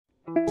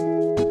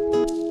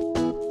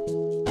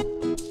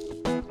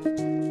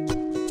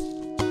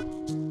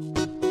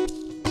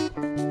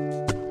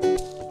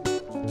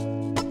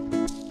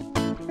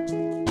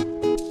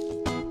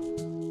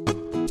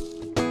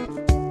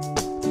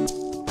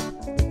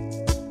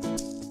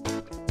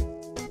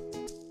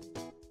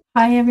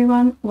Hi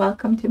everyone,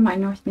 welcome to my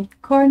North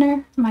Knit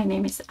Corner. My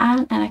name is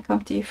Anne and I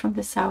come to you from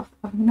the south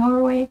of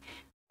Norway,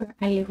 where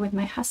I live with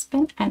my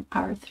husband and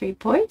our 3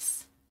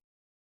 boys.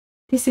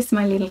 This is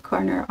my little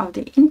corner of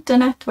the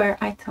internet where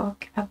I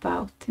talk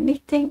about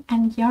knitting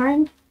and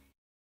yarn.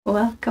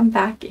 Welcome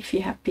back if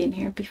you have been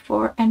here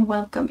before, and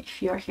welcome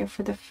if you're here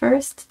for the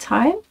first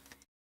time.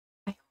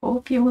 I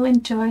hope you will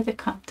enjoy the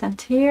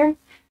content here.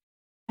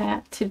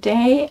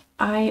 Today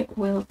I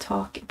will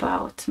talk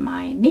about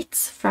my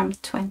knits from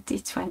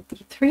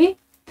 2023,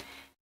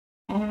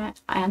 there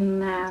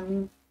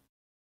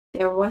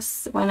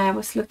was, when I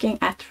was looking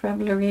at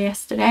Ravelry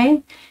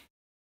yesterday,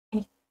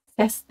 it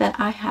says that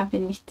I have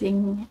been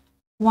knitting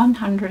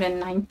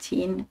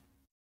 119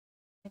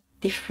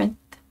 different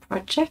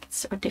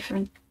projects or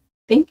different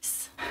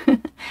things.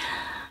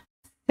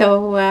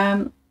 So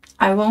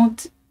I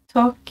won't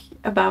talk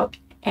about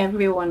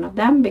every one of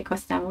them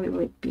because then we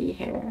would be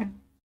here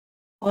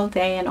all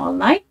day and all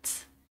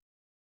night,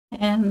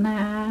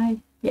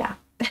 and yeah.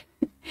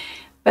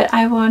 But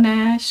I want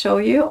to show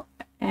you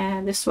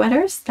the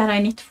sweaters that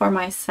I knit for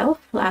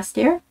myself last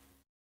year,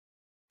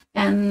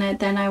 and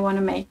then I want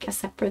to make a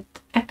separate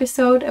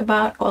episode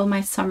about all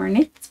my summer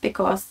knits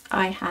because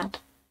I had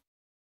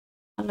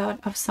a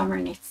lot of summer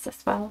knits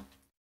as well.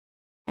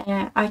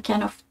 I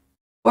can of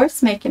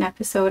course make an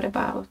episode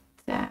about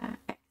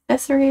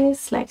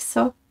accessories like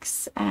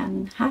socks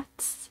and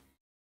hats,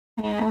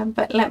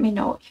 but let me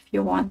know if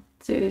you want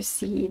to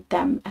see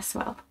them as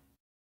well.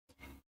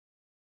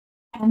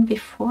 And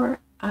before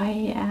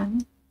I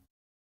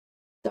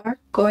start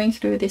going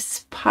through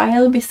this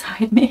pile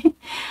beside me,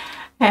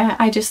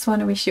 I just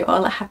want to wish you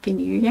all a happy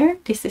new year.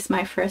 This is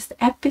my first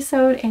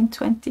episode in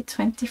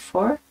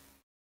 2024,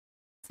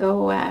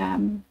 so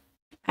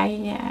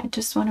I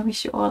just want to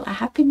wish you all a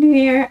happy new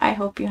year. I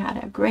hope you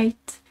had a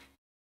great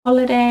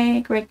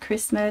holiday, great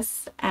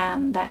Christmas,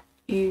 and that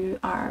you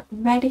are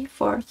ready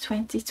for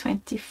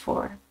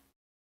 2024,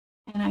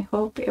 and I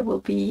hope it will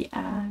be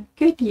a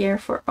good year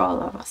for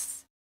all of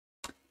us.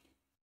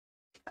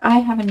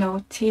 I have a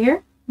note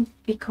here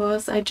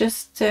because I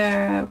just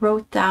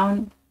wrote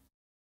down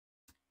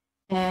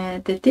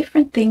the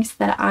different things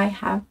that I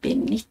have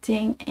been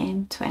knitting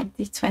in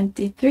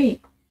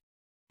 2023,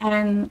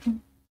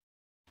 and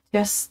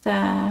just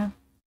a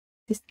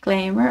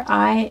disclaimer,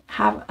 I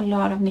have a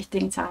lot of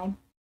knitting time.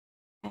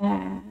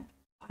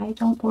 I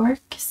don't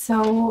work,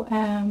 so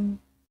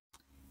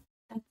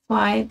that's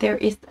why there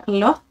is a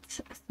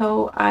lot,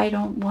 so I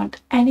don't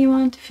want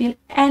anyone to feel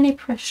any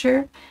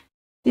pressure.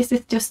 This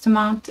is just the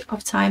amount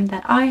of time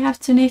that I have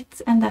to knit,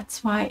 and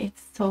that's why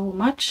it's so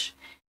much.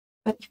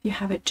 But if you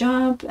have a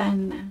job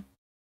and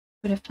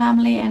with a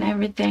family and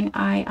everything,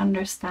 I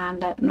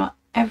understand that not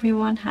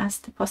everyone has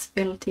the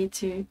possibility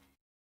to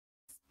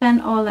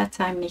spend all that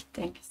time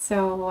knitting.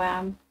 So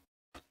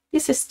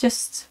this is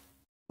just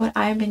what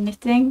I've been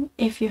knitting.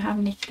 If you have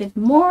knitted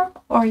more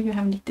or you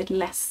have knitted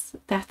less,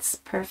 that's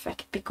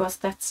perfect because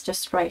that's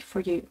just right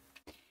for you.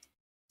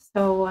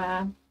 So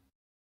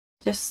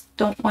just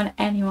don't want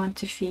anyone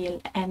to feel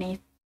any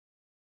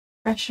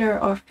pressure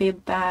or feel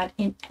bad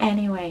in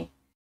any way,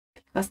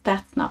 because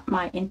that's not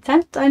my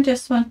intent. I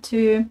just want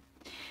to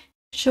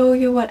show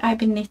you what I've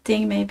been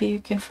knitting. Maybe you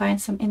can find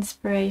some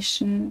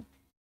inspiration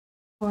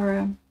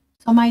or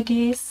some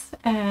ideas.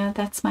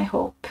 That's my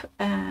hope.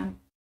 Yeah,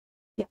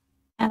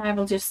 and I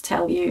will just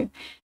tell you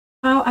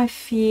how I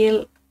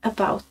feel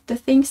about the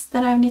things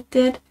that I've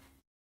knitted.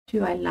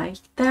 Do I like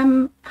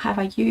them? Have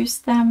I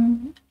used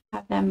them?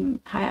 Have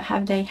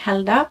they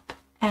held up?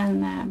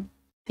 And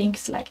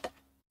things like that.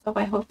 So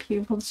I hope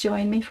you will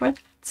join me for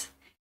that.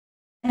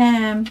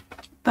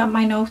 But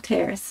my note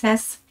here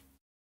says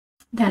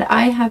that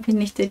I have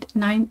knitted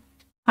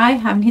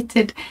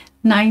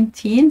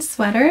 19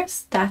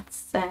 sweaters.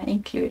 That's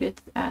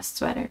included a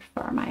sweater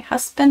for my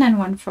husband and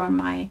one for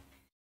my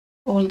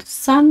old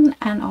son,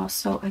 and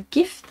also a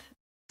gift.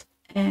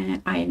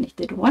 I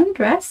knitted 1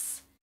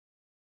 dress,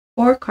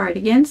 4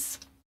 cardigans,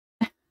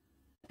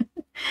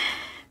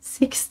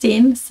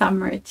 16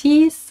 summer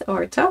tees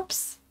or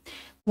tops,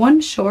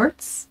 1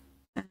 shorts,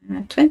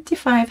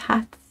 25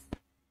 hats,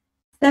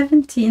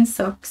 17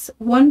 socks,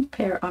 1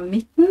 pair of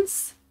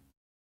mittens.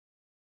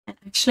 And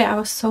actually I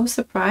was so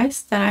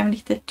surprised that I've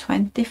knitted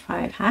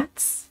 25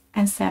 hats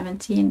and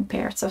 17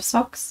 pairs of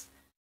socks.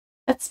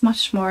 That's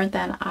much more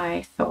than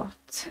I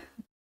thought.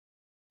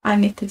 I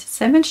knitted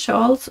 7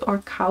 shawls or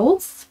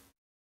cowls,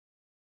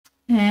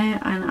 and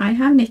I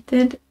have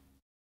knitted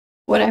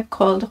what I've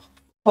called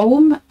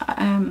home,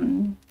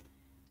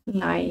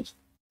 like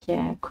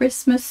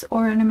Christmas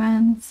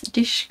ornaments,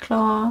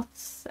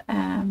 dishcloths,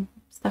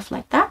 stuff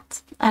like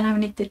that. And I've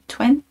knitted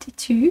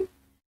 22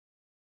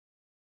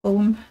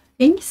 home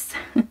things,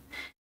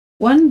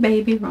 1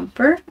 baby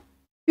romper,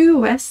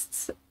 2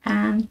 vests,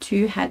 and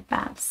 2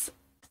 headbands.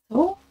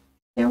 So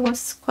there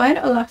was quite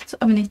a lot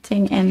of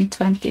knitting in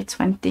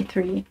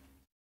 2023.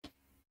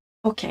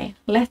 Okay,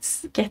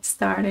 let's get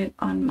started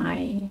on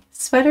my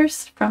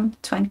sweaters from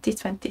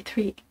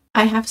 2023.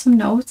 I have some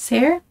notes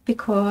here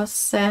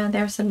because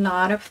there's a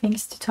lot of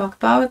things to talk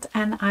about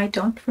and I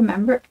don't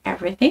remember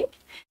everything,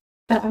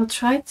 but I'll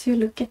try to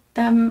look at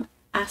them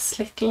as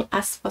little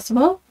as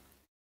possible.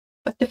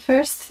 But the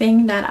first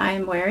thing that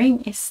I'm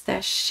wearing is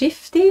the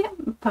Shifty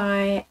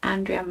by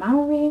Andrea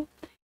Mowry.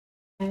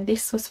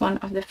 This was one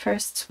of the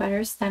first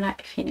sweaters that I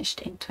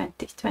finished in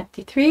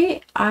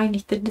 2023. I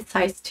knitted the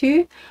size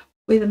 2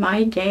 with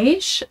my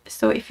gauge.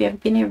 So if you have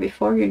been here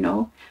before, you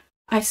know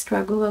I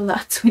struggle a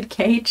lot with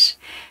gauge.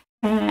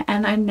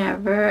 And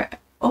I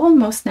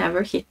almost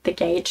never hit the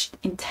gauge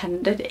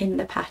intended in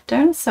the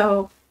pattern,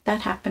 so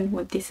that happened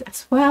with this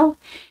as well.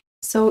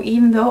 So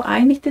even though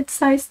I knitted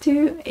size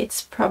 2,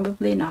 it's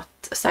probably not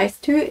size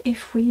 2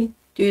 if we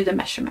do the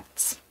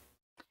measurements.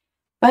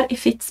 But it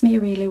fits me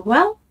really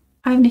well.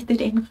 I've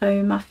knitted in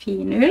Rød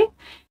Ranunculus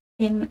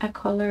in a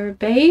color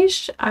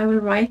beige. I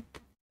will write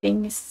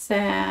things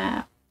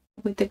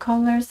with the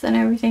colors and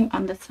everything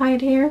on the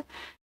side here,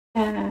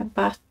 yeah.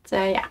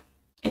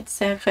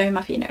 It's a Rød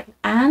Ranunculus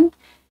and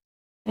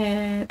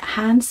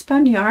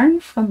hand-spun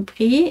yarn from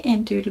Brie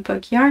in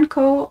Doodlebug Yarn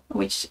Co.,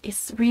 which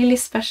is really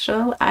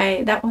special.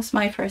 That was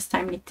my first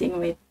time knitting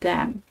with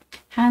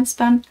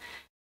hand-spun,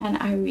 and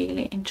I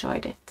really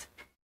enjoyed it.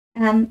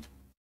 And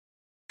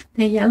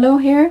the yellow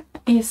here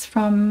is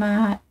from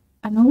a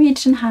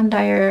Norwegian hand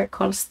dyer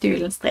called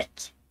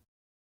Stulenstrikk.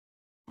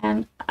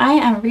 And I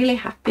am really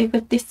happy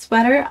with this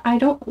sweater. I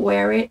don't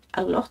wear it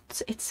a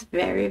lot. It's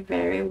very,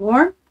 very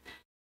warm.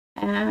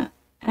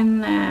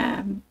 And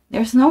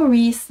there's no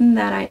reason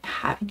that I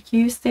haven't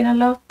used it a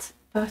lot,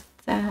 but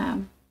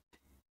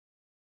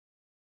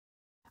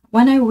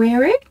when I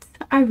wear it,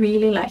 I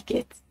really like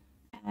it.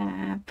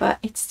 But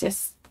it's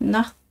just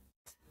not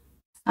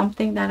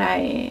something that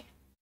I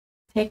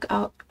take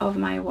out of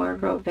my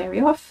wardrobe very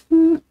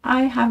often.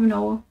 I have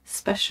no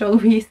special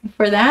reason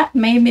for that.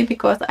 Maybe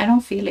because I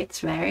don't feel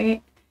it's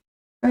very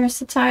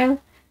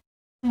versatile.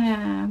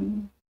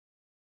 It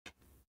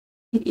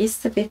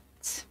is a bit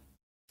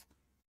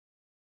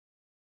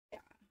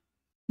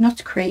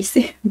not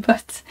crazy,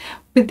 but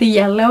with the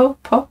yellow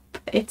pop,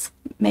 it's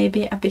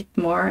maybe a bit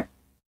more,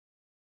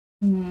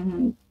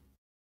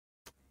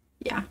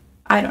 yeah,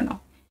 I don't know,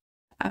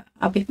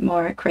 a bit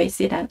more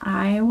crazy than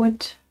I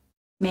would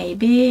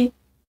maybe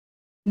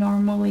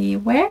normally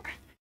wear.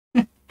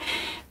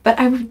 But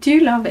I do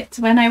love it.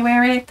 When I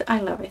wear it, I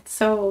love it.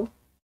 So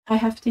I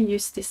have to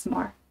use this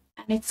more.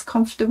 And it's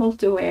comfortable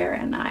to wear,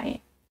 and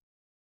I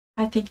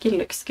think it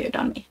looks good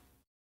on me.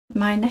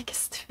 My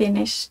next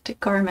finished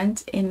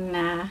garment in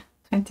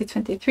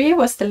 2023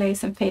 was the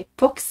Lace and Fade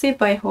Boxy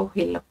by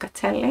Hohi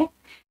Locatelli.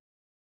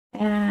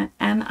 And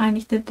I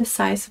knitted the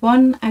size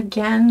 1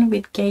 again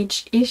with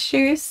gauge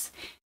issues.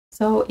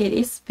 So it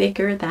is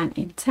bigger than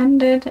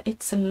intended.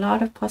 It's a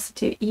lot of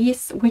positive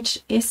ease,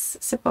 which is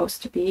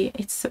supposed to be.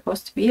 It's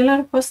supposed to be a lot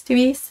of positive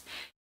ease.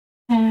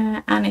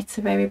 And it's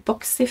a very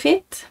boxy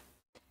fit.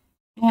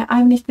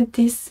 I've knitted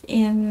this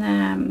in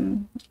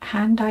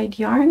hand-dyed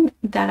yarn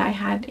that I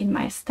had in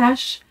my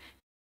stash.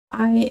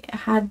 I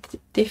had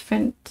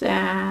different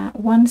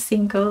one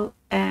single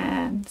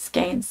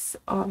skeins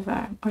of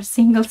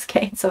single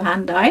skeins of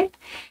hand-dyed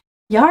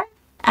yarn,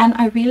 and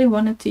I really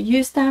wanted to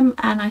use them,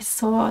 and I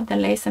saw the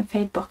Lace and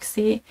Fade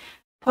Boxy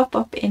pop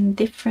up in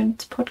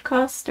different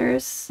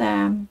podcasters'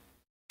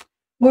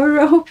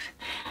 wardrobe,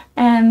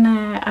 and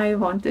I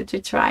wanted to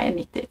try and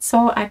knit it.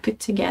 So I put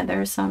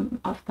together some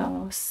of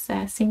those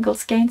single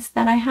skeins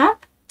that I have,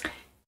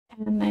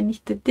 and I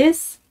knitted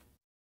this.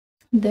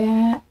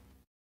 The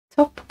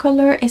top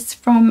color is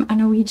from a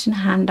Norwegian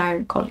hand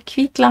dyer called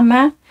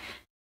Kvitlamme,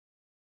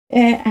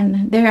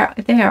 and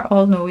they are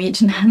all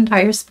Norwegian hand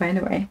dyers, by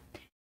the way.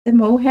 The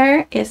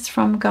mohair is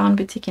from Garn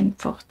Butikken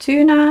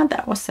Fortuna.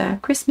 That was a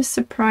Christmas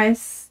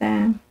surprise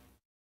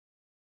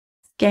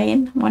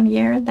skein one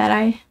year that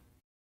I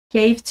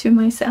gave to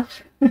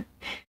myself.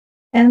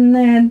 And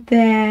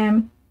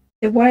the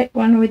white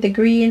one with the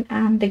green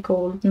and the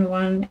golden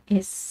one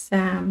is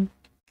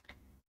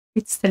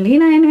it's the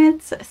Lina in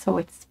it, so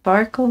it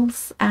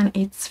sparkles, and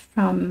it's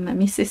from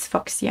Mrs.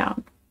 Fox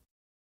Yarn.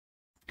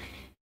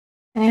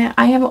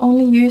 I have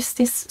only used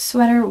this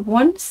sweater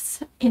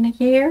once in a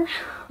year,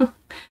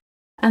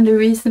 and the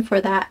reason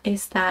for that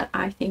is that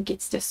I think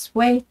it's just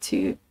way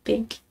too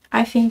big.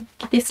 I think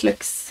this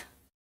looks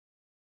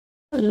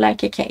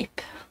like a cape.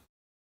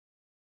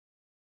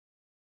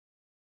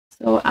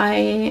 So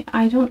I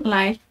don't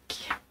like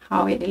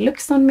how it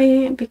looks on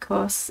me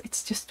because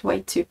it's just way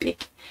too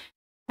big.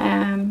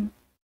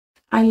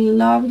 I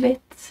love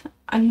it.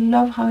 I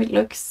love how it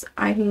looks.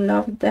 I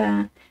love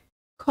the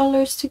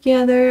colors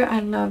together.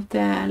 I love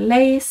the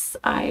lace.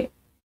 I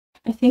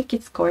think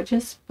it's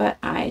gorgeous, but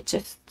I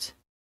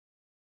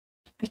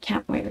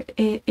can't wear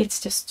it. It's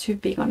just too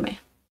big on me,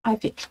 I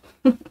feel.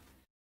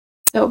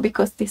 So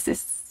because this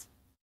is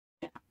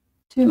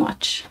too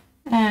much.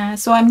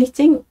 So I'm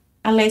knitting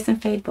a Lace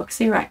and Fade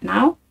Boxy right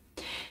now.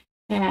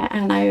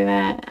 And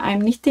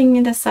I'm knitting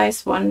in the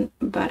size 1,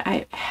 but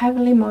I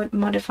heavily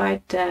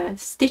modified the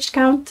stitch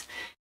count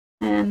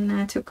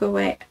and took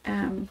away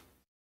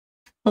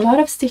a lot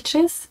of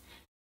stitches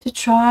to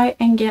try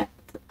and get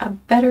a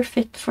better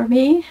fit for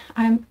me.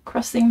 I'm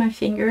crossing my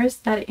fingers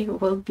that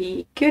it will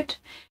be good.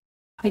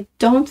 I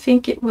don't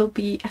think it will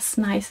be as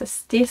nice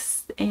as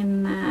this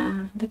in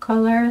the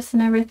colors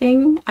and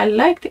everything. I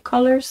like the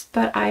colors,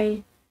 but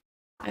I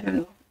don't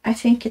know. I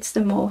think it's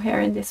the mohair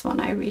in this one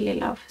I really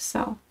love.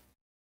 So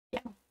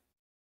yeah,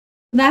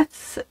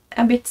 that's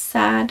a bit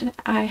sad.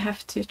 I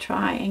have to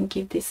try and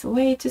give this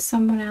away to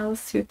someone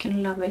else who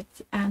can love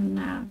it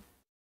and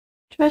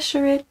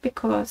treasure it,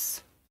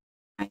 because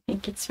I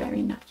think it's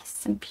very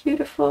nice and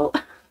beautiful,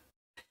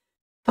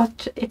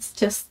 but it's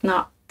just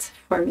not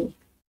for me.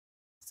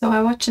 So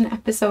I watched an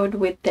episode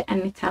with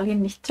an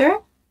Italian knitter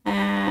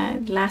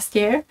last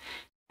year,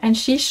 and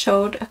she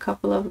showed a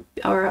couple of,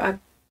 or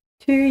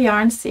 2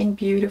 yarns in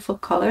beautiful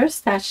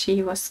colors that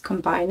she was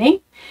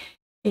combining.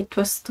 It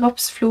was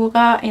Drops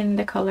Flora in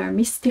the color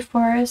Misty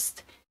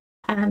Forest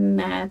and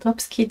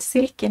Drops Kid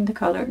Silk in the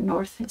color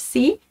North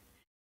Sea.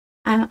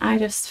 And I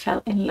just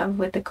fell in love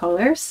with the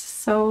colors,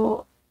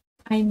 so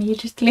I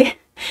immediately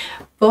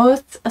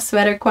bought a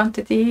sweater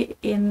quantity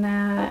in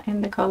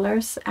the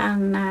colors,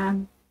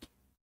 and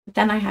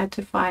then I had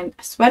to find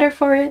a sweater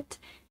for it.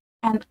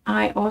 And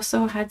I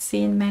also had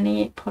seen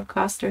many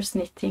podcasters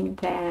knitting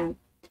the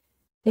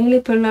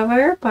Daily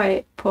Pullover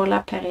by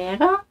Paula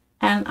Pereira,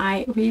 and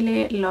I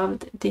really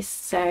loved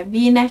this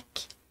V-neck,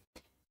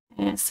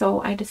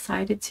 so I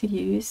decided to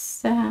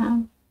use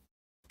the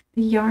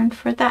yarn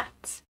for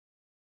that.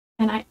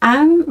 And I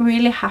am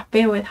really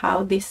happy with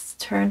how this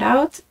turned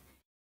out.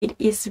 It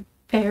is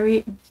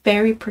very,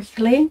 very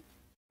prickly.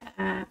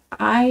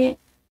 I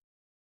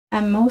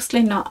am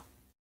mostly not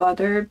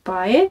bothered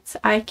by it.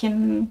 I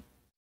can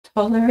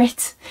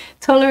tolerate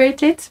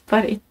it,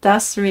 but it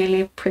does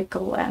really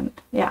prickle, and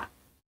yeah.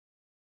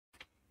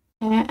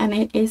 And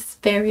it is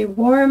very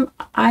warm.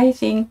 I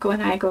think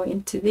when I go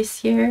into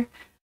this year,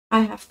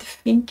 I have to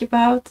think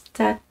about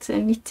that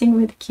knitting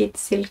with kid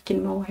silk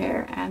and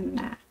mohair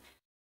and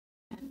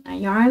a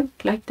yarn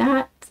like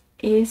that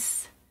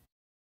it's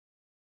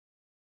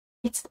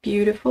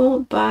beautiful,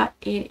 but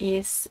it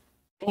is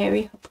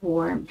very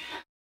warm.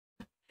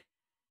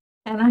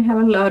 And I have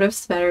a lot of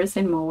sweaters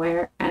in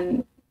mohair,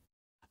 and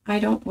I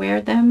don't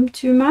wear them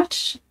too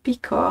much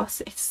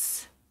because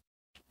it's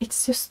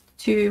just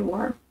too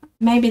warm.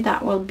 Maybe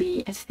that will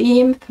be a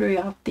theme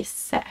throughout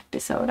this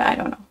episode, I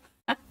don't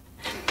know.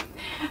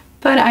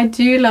 But I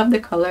do love the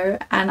color,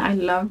 and I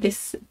love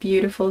this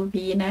beautiful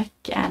V-neck,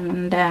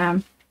 and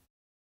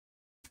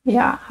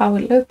yeah, how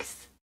it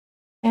looks.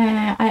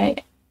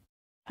 I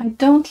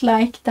don't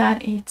like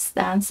that it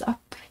stands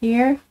up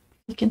here.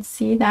 You can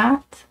see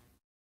that.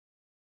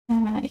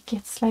 It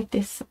gets like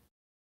this.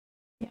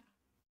 Yeah,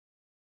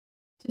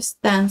 just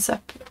stands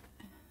up.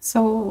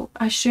 So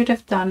I should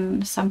have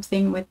done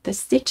something with the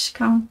stitch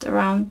count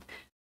around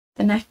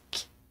the neck,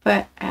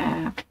 but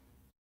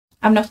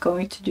I'm not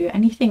going to do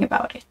anything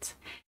about it.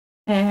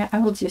 I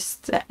will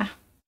just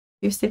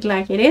use it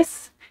like it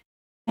is,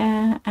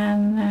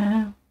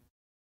 and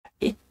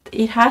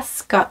it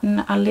has gotten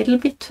a little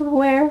bit to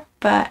wear,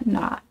 but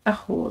not a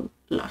whole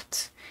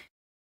lot.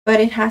 But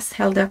it has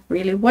held up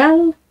really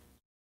well.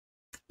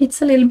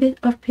 It's a little bit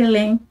of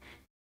pilling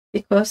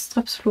because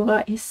Drops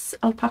Flora is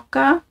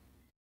alpaca,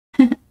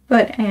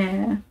 but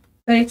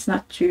it's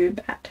not too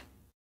bad.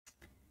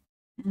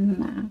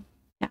 And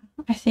yeah,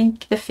 I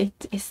think the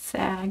fit is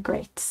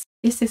great.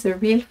 This is a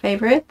real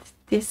favorite.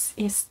 This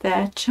is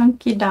the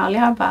Chunky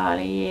Dahlia by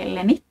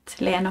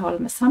Lene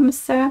Holme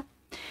Samsø.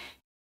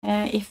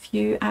 If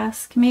you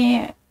ask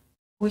me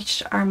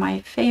which are my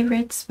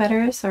favorite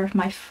sweaters, or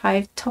my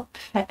 5 top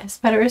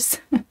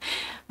sweaters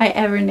I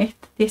ever knit,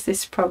 this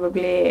is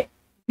probably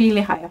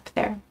really high up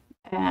there.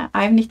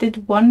 I've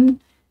knitted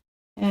one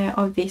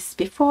of these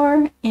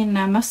before in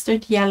a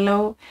mustard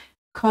yellow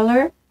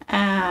color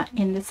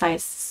in the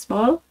size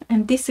small,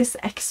 and this is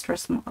extra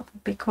small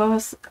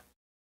because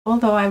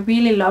although I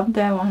really love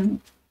the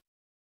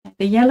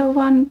yellow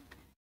one,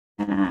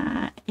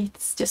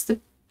 it's just a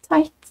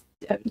tad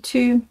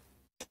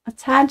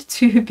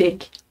too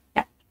big.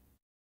 Yeah,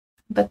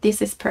 but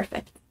this is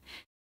perfect,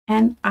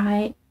 and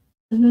I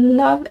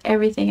love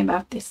everything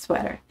about this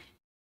sweater.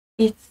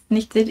 It's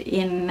knitted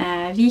in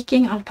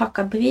Viking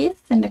alpaca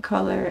breeze in the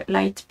color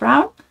light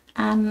brown,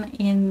 and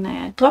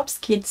in Drops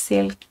Kid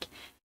Silk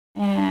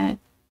the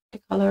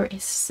color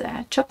is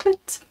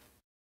chocolate,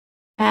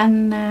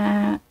 and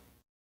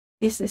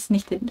this is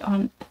knitted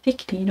on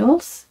thick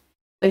needles,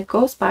 so it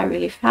goes by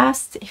really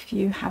fast. If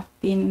you have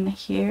been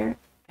here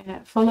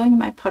following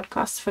my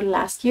podcast for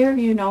last year,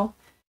 you know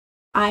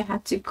I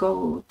had to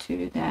go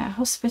to the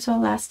hospital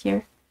last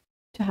year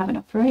to have an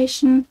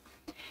operation,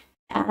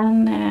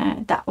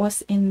 and that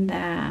was in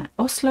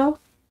Oslo,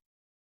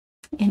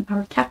 in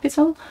our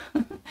capital.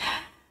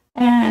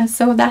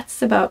 So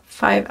that's about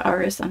 5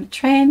 hours on the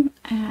train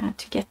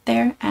to get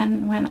there,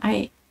 and when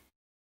I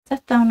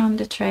sat down on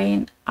the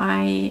train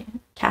I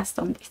cast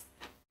on this.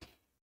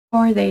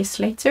 4 days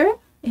later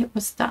it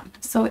was done,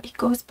 so it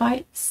goes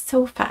by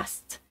so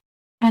fast.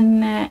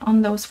 And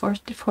on those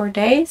 44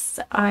 days,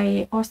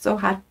 I also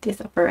had this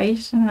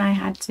operation. I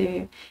had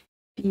to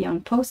be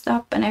on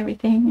post-op and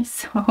everything,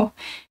 so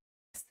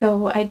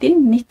I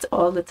didn't knit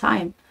all the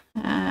time.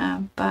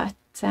 But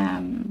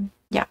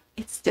yeah,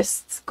 it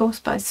just goes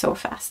by so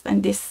fast.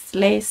 And this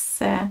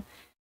lace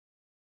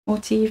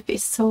motif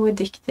is so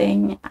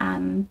addicting,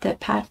 and the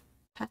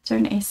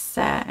pattern is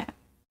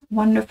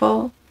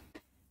wonderful.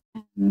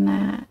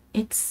 And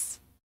it's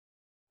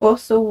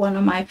also one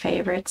of my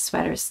favorite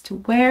sweaters to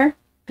wear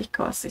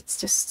because it's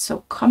just so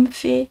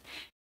comfy.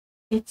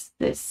 It's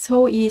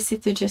so easy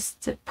to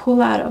just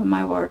pull out of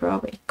my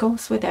wardrobe. It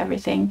goes with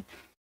everything.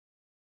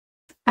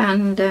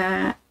 And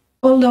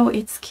although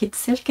it's kid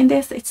silk in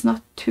this, it's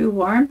not too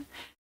warm,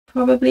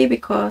 probably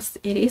because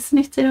it is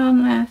knitted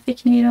on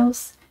thick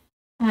needles,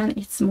 and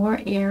it's more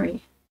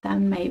airy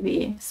than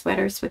maybe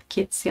sweaters with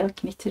kid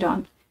silk knitted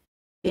on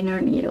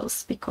thinner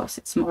needles, because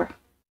it's more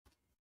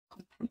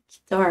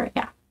compact, or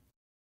yeah.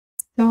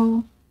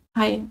 So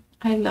I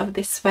love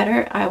this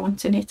sweater. I want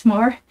to knit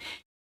more.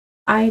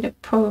 I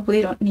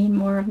probably don't need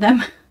more of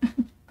them,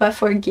 but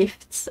for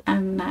gifts,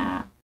 and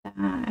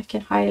I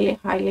can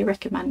highly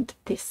recommend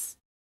this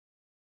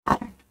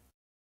pattern.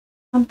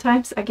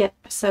 Sometimes I get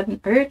a sudden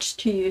urge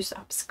to use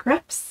up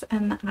scraps,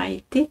 and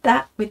I did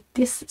that with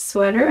this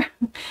sweater.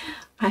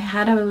 I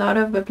had a lot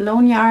of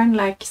blown yarn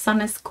like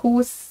Sandnes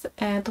Kos,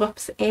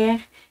 Drops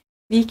Air,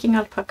 Viking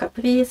Alpaca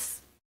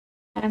Brise,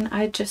 and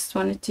I just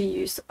wanted to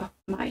use up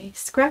my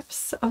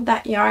scraps of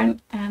that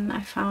yarn, and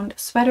I found a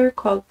sweater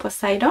called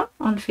Poseidon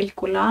on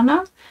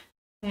Filcolana,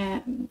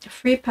 a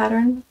free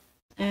pattern.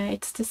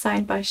 It's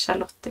designed by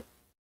Charlotte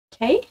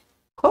K.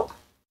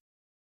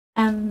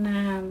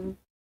 And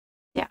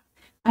yeah,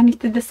 I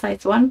knitted the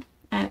size 1,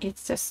 and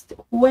it's just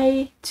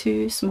way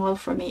too small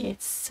for me.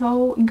 It's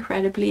so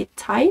incredibly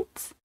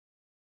tight,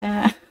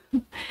 and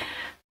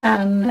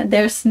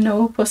there's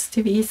no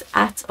positive ease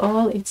at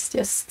all. It's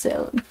just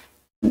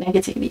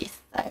negative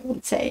ease, I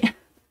would say.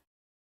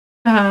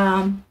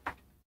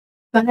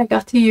 But I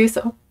got to use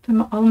up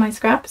all my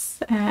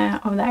scraps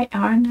of that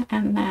yarn,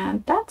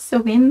 and that's a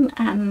win,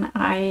 and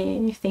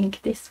I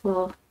think this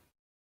will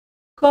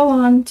go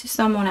on to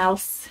someone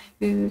else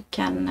who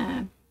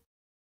can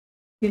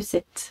use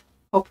it,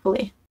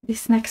 hopefully.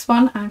 This next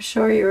one I'm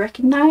sure you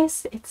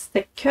recognize. It's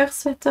the Kerr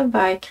Sweater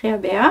by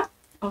Creabea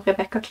or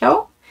Rebecca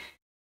Clow.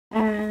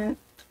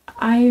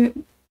 I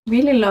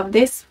really love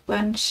this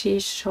when she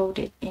showed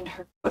it in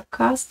her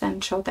podcast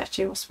and showed that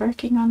she was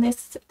working on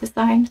this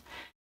design.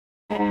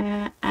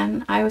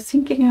 And I was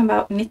thinking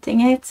about knitting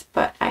it,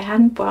 but I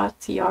hadn't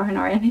bought yarn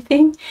or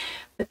anything.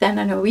 But then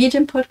a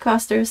Norwegian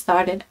podcaster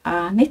started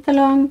a knit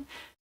along,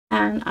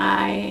 and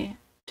I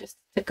just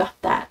got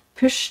that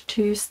push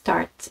to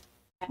start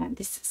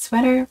this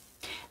sweater.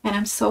 And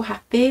I'm so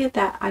happy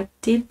that I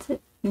did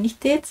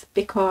knit it,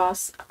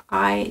 because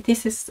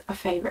this is a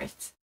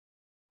favorite.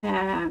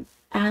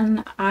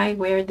 And I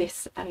wear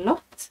this a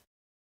lot.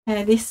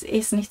 This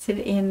is knitted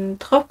in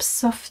Trop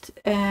Soft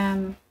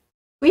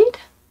Tweed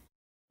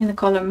in the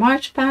color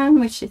Marchpan,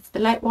 which is the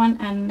light one,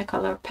 and the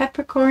color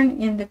Peppercorn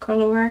in the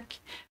color work.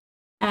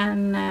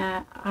 And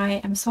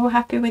I am so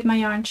happy with my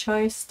yarn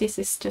choice. This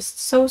is just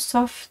so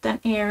soft and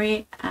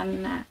airy,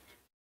 and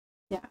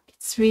yeah,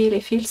 it really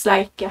feels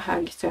like a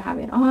hug to have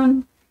it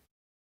on.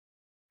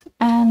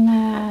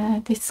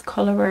 And this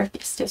color work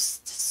is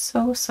just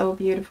so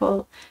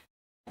beautiful.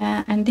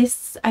 And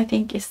this, I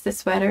think, is the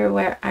sweater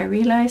where I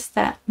realized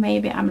that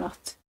maybe I'm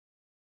not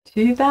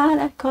too bad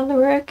at color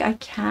work. I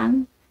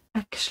can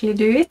actually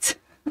do it.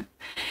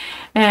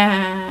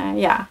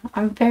 Yeah,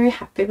 I'm very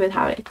happy with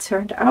how it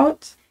turned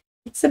out.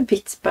 It's a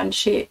bit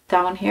bunchy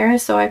down here,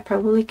 so I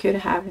probably could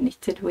have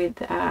knitted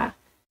with a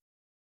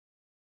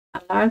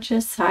larger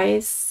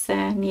size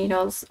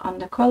needles on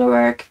the color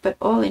work, but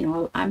all in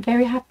all, I'm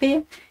very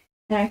happy.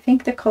 And I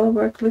think the color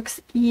work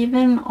looks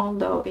even,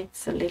 although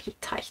it's a little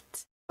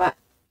tight. But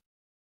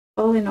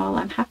all in all,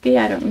 I'm happy.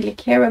 I don't really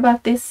care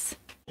about this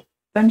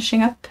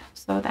bunching up,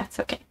 so that's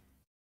okay.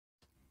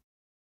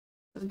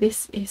 So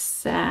this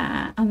is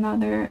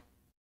another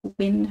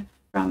win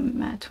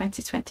from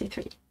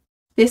 2023.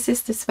 This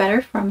is the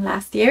sweater from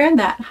last year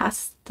that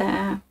has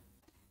the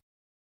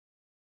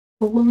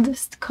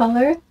boldest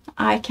color.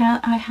 I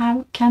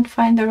can't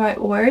find the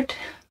right word.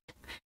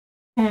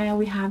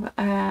 We have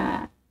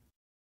a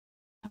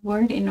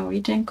word in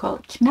Norwegian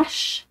called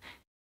knash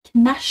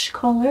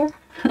color.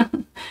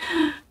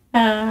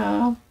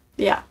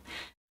 Yeah,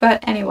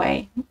 but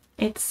anyway,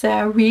 it's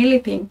really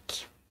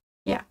pink.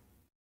 Yeah,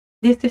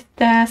 this is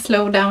the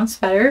Slow Down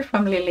sweater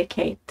from Lily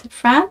Kate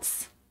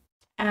France,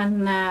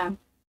 and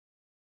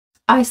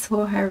I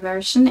saw her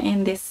version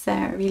in this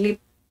really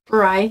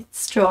bright,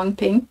 strong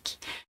pink,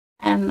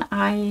 and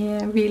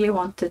I really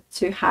wanted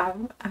to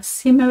have a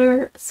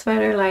similar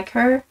sweater like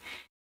her,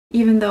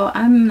 even though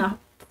I'm not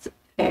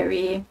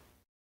very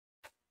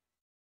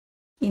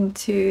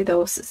into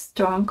those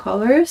strong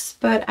colors,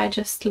 but I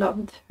just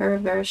loved her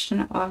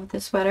version of the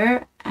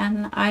sweater,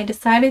 and I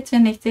decided to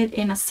knit it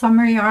in a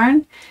summer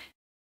yarn.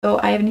 So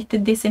I've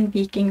knitted this in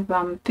Viking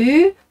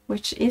Bamboo,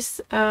 which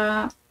is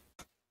a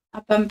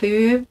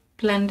bamboo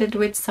blended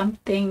with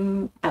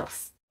something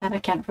else that I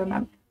can't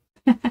remember.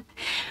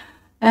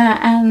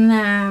 And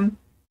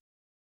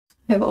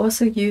I've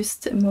also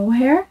used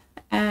mohair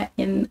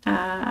in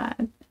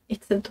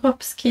it's a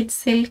drops kid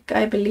silk,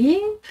 I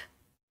believe.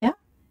 Yeah,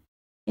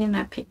 in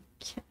a pink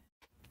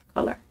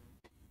color.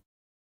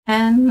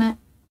 And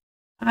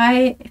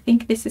I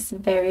think this is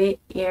very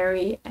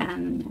airy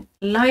and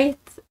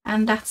light,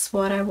 and that's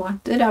what I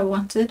wanted. I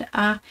wanted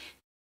a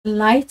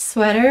light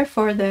sweater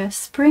for the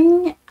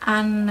spring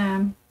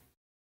and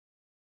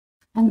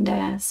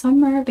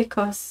summer,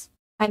 because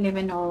I live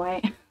in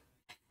Norway.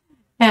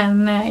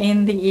 And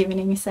in the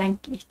evenings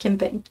it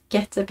can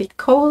get a bit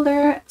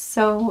colder,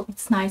 so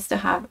it's nice to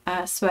have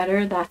a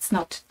sweater that's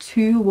not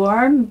too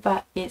warm,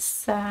 but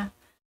is and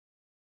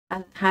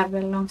have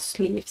long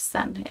sleeves,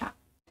 and yeah.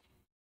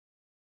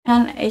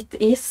 And it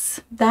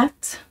is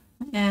that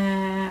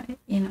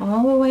in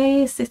all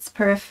ways it's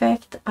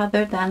perfect,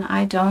 other than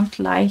I don't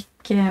like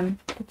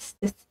it's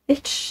the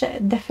stitch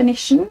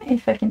definition,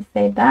 if I can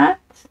say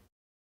that.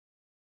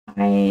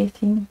 I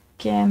think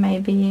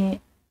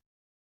maybe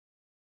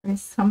in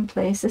some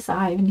places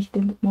I've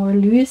knitted more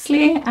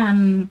loosely,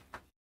 and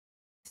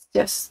it's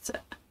just,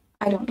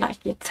 I don't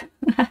like it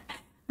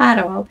at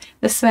all.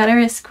 The sweater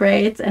is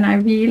great, and I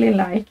really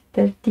like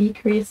the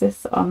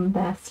decreases on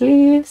the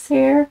sleeves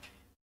here.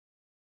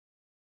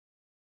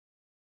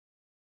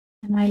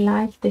 And I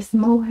like this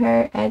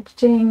mohair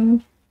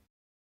edging,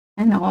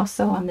 and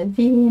also on the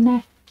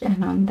v-neck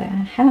and on the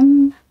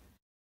hem.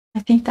 I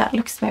think that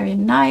looks very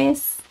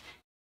nice,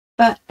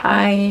 but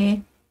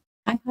I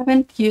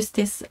haven't used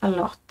this a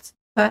lot,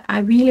 but I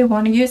really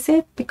want to use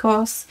it,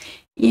 because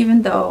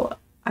even though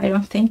I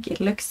don't think it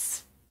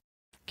looks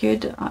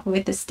good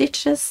with the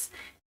stitches,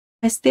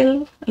 I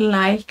still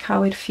like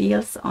how it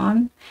feels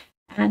on,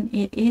 and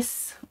it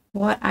is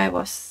what I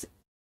was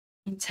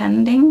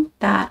intending,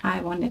 that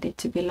I wanted it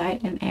to be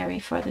light and airy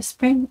for the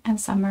spring and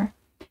summer.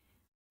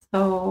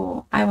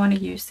 So I want to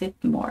use it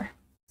more.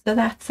 So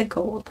that's a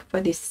goal for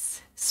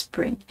this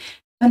spring,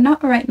 but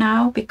not right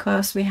now,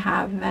 because we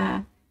have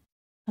a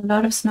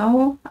lot of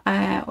snow,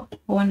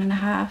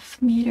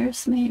 1.5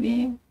 meters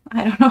maybe,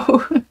 I don't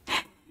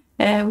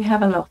know. We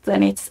have a lot,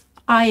 and it's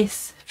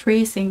ice,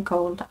 freezing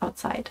cold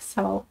outside,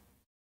 so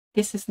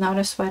this is not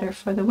a sweater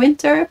for the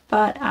winter,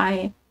 but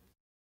I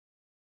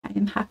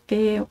am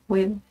happy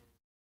with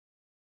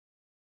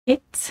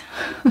it.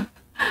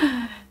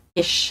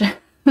 Ish.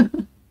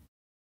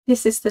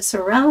 This is the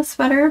Sorrel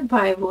sweater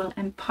by Wool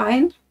and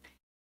Pine.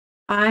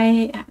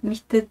 I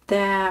knitted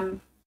the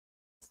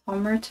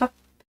summer top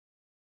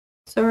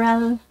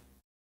Sorrel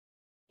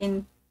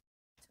in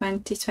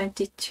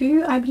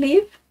 2022, I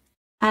believe,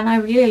 and I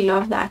really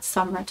love that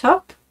summer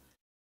top.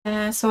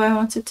 So I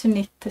wanted to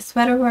knit the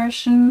sweater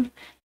version,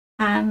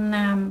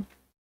 and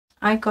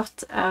I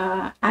got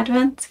an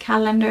advent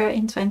calendar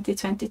in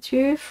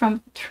 2022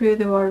 from Through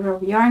the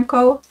Wardrobe Yarn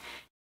Co.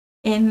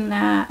 And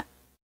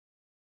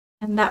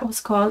that was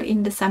called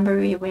In December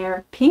We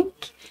Wear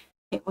Pink.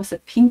 It was a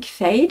pink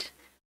fade,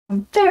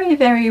 from very,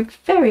 very,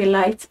 very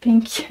light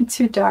pink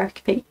to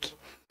dark pink.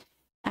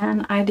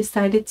 And I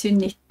decided to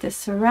knit the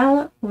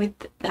Sorrel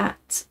with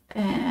that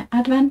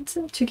advent,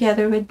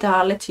 together with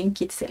Dahlia Tynn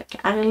Kid Silk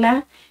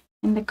Erle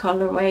in the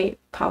colorway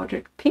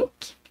Powdered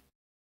Pink.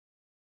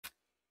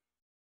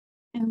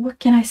 And what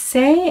can I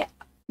say?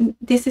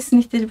 This is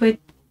knitted with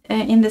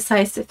in the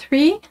size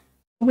 3,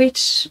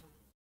 which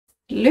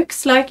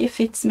looks like it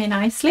fits me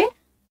nicely,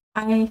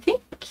 I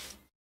think.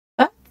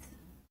 But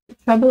the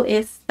trouble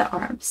is the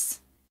arms.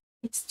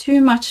 It's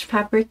too much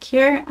fabric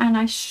here, and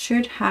I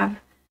should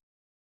have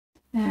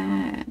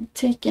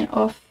taken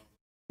off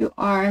the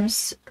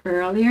arms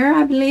earlier,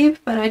 I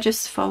believe, but I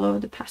just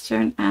followed the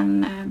pattern,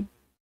 and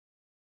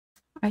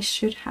I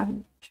should have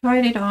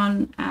tried it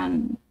on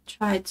and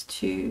tried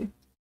to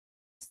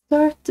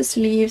start the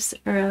sleeves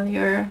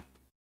earlier.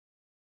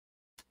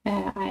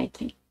 I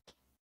think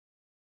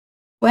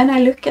when I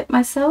look at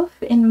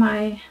myself in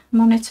my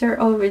monitor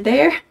over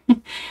there,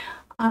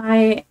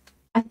 I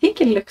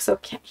think it looks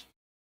okay.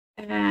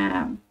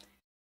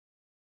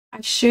 I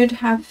should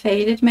have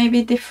faded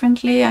maybe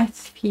differently. I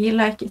feel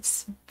like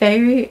it's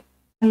a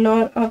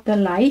lot of the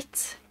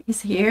light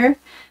is here,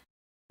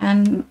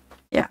 and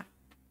yeah,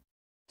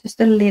 just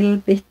a little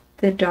bit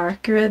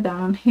darker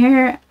down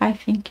here. I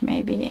think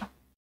maybe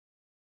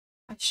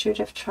I should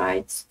have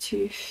tried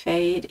to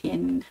fade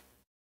in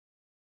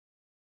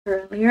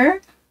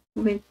earlier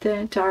with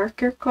the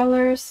darker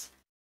colors,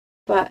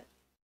 but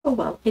oh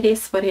well, it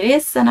is what it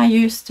is, and I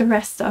used the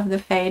rest of the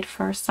fade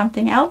for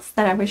something else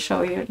that I will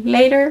show you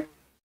later.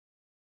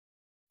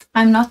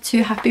 I'm not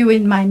too happy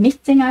with my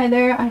knitting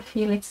either. I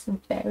feel it's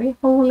very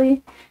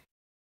holy.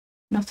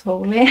 Not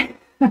holy,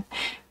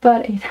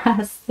 but it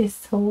has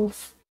these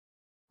holes.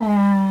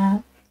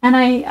 And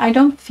I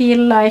don't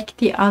feel like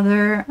the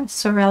other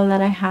Sorrel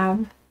that I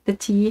have, the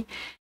T,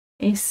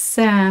 is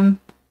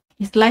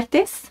like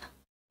this.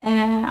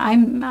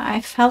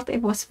 I felt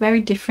it was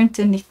very different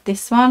to knit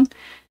this one.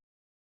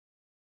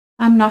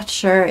 I'm not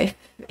sure if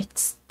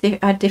it's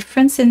a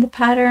difference in the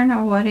pattern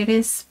or what it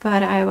is,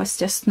 but I was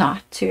just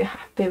not too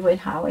happy with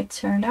how it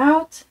turned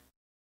out.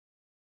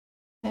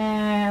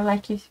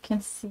 Like you can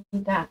see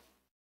that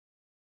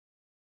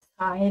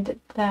side,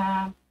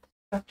 the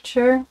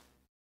structure,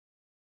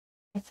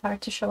 it's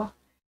hard to show,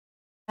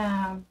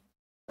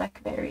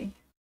 like very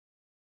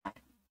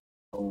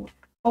old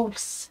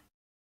holes.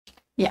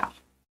 Yeah.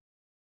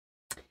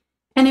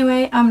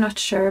 Anyway, I'm not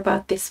sure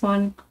about this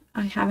one.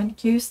 I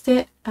haven't used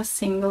it a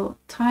single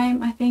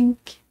time, I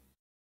think,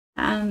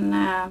 and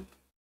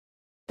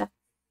that's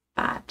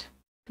bad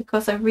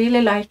because I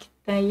really like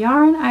the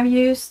yarn I've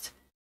used,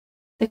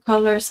 the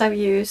colors I've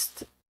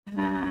used.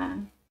 Yeah.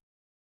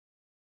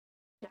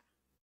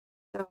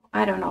 So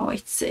I don't know.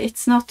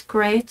 It's not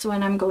great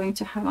when I'm going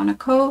to have on a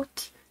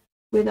coat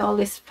with all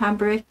this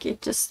fabric.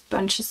 It just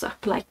bunches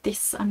up like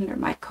this under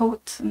my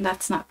coat, and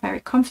that's not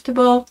very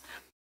comfortable.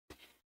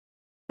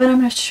 But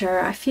I'm not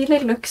sure. I feel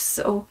it looks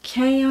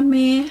okay on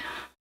me.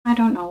 I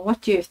don't know.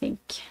 What do you think?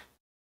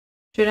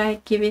 Should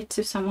I give it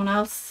to someone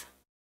else?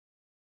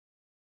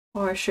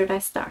 Or should I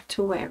start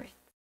to wear it?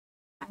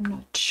 I'm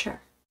not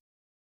sure.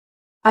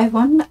 I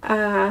won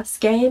a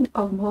skein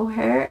of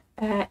mohair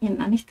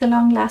in a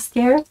knit-along last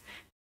year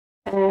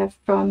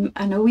from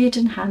a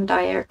Norwegian hand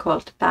dyer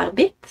called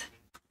Barbit.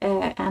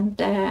 And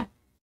the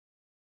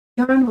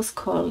yarn was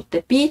called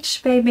the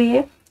Beach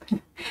Baby.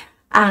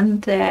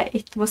 And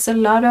it was a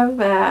lot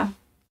of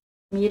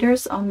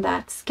meters on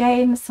that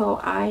skein, so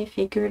I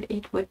figured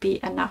it would be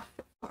enough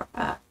for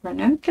a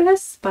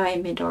Ranunculus by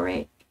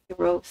Midori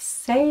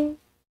Hirose,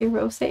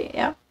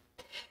 yeah.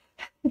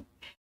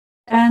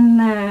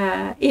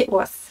 And it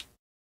was.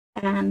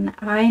 And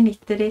I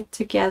knitted it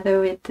together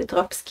with the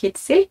Drops Kid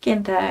Silk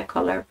in the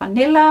color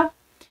Vanilla.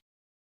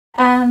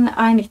 And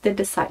I knitted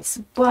the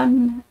size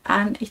 1,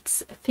 and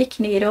it's thick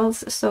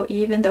needles, so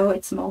even though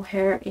it's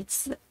mohair,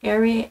 it's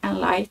airy and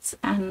light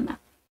and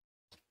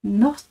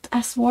not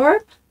as warm,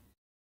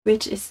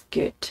 which is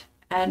good.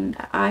 And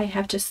I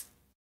have just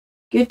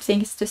good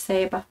things to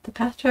say about the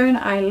pattern.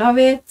 I love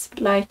it,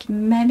 like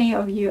many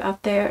of you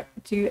out there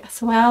do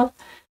as well.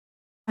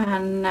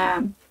 And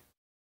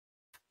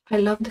I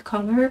love the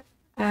color.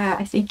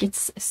 I think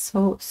it's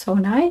so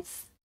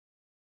nice.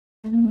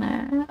 And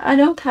I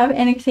don't have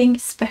anything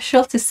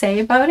special to say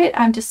about it.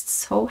 I'm just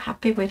so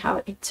happy with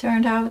how it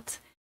turned out.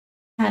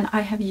 And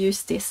I have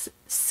used this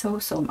so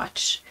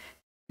much.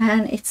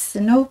 And it's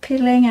no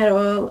pilling at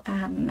all.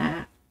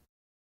 And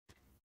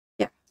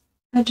yeah,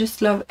 I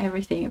just love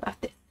everything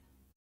about this.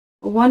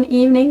 One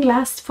evening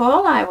last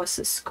fall, I was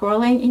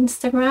scrolling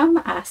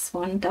Instagram as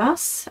one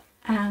does.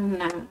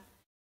 And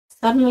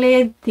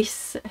suddenly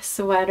this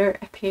sweater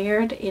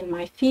appeared in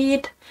my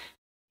feed.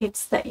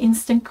 It's the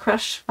Instant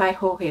Crush by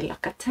Joji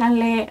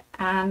Locatelli,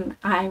 and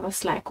I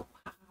was like,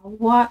 wow,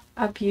 what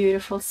a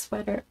beautiful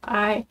sweater.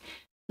 I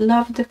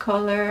love the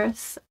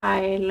colors,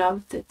 I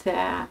loved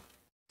the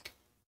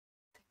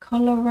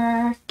color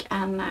work,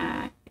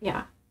 and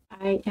yeah,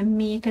 I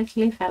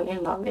immediately fell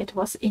in love. It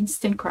was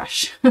Instant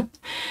Crush. But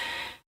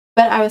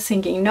I was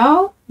thinking,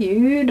 no,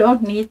 you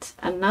don't need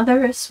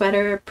another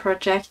sweater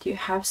project. You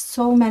have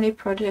so many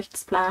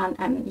projects planned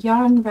and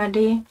yarn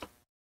ready.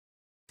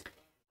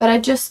 But I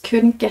just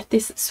couldn't get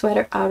this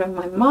sweater out of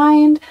my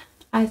mind.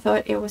 I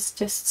thought it was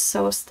just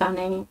so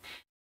stunning.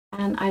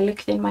 And I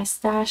looked in my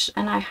stash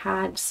and I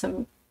had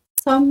some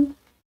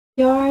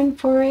yarn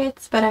for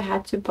it, but I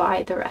had to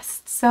buy the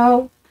rest.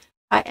 So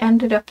I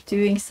ended up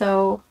doing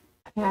so.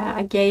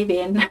 I gave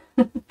in.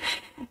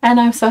 And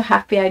I'm so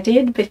happy I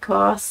did,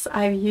 because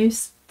I've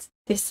used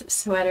this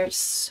sweater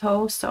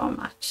so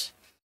much.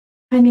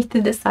 I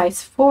knitted the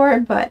size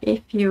 4, but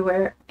if you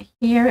were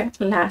here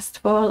last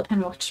fall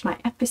and watched my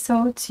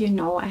episodes, you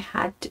know I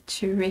had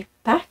to rip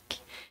back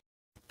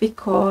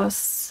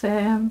because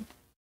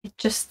it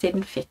just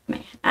didn't fit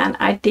me. And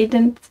I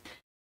didn't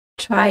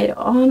try it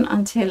on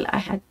until I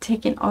had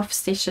taken off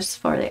stitches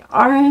for the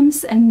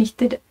arms and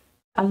knitted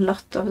a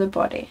lot of the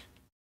body.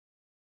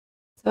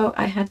 So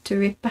I had to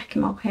rip back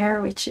mohair,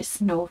 which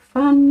is no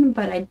fun,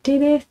 but I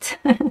did it.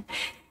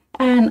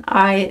 And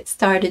I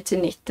started to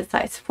knit the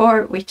size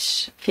 4,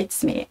 which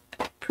fits me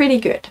pretty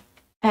good.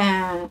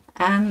 And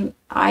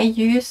I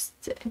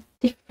used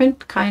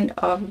different kind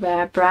of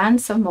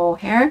brands of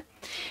mohair.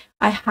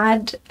 I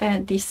had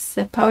this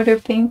powder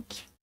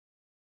pink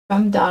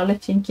from Dahlia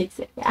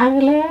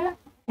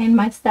in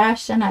my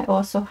stash, and I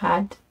also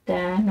had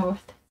the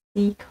North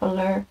Sea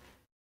color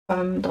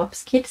from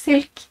Drops Kid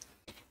Silk.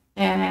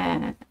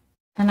 And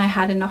I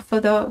had enough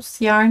of those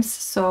yarns,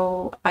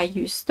 so I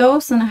used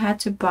those, and I had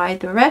to buy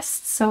the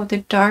rest. So the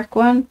dark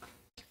one,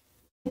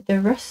 the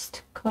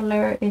rust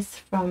color, is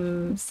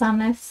from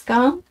Sanne's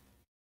Garn,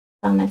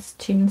 Sanne's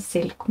Tynn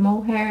Silk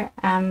Mohair,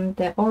 and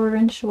the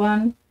orange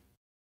one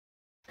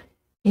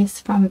is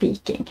from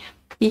Viking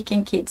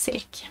Kid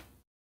Silk.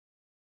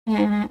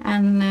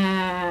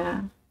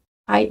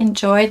 I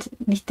enjoyed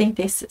knitting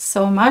this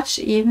so much,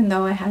 even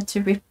though I had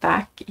to rip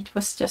back. It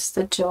was just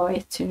a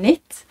joy to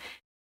knit.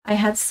 I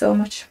had so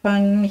much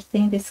fun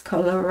knitting this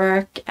color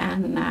work,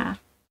 and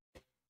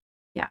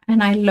yeah,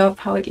 and I love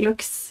how it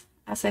looks.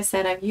 As I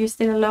said, I've used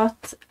it a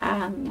lot,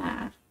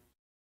 and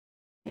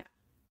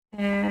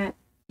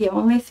the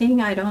only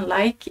thing I don't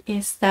like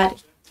is that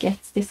it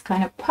gets this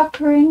kind of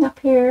puckering up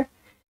here,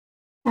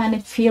 and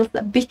it feels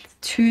a bit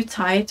too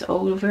tight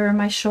over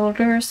my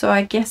shoulder, so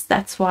I guess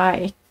that's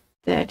why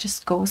it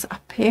just goes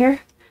up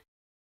here.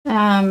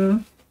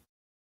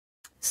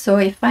 So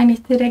if I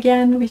knit it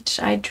again, which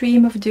I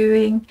dream of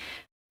doing,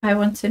 I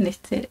want to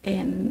knit it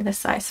in the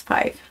size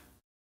 5.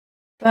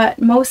 But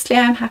mostly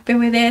I'm happy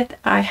with it.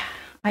 I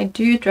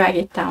do drag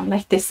it down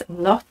like this a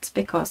lot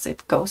because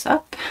it goes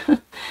up.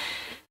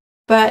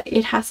 But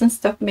it hasn't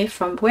stopped me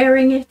from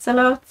wearing it a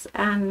lot.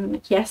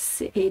 And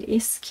yes, it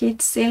is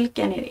kid silk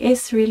and it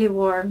is really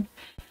warm.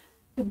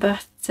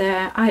 But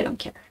I don't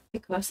care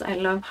because I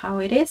love how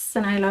it is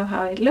and I love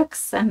how it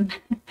looks. And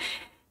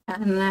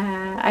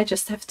I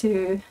just have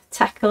to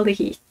tackle the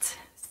heat.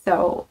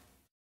 So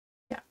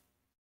yeah,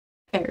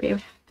 very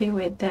happy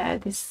with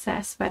this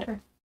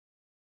sweater.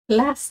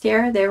 Last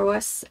year there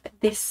was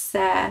this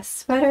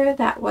sweater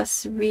that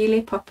was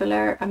really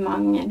popular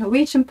among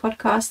Norwegian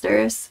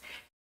podcasters.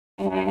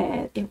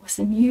 It was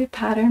a new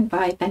pattern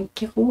by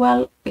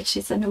Roel, which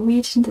is a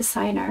Norwegian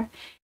designer,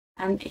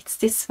 and it's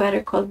this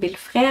sweater called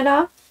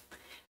Wilfreda,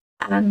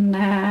 and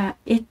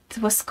it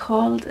was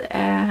called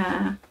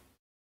the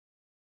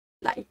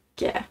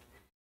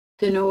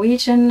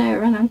Norwegian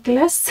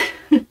Ranunculus.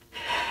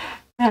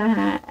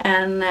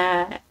 And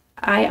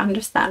I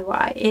understand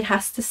why. It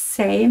has the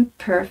same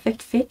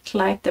perfect fit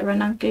like the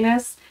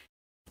Ranunculus.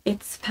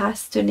 It's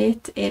fast to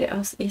knit, it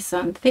is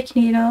on thick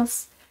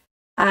needles,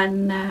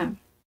 and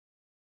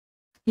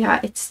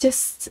yeah, it's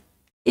just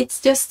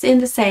in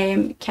the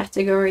same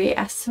category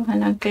as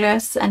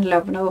Ranunculus and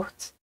Love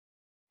Note.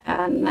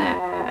 And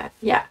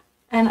yeah,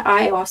 and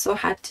I also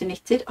had to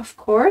knit it, of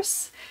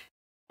course.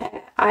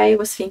 I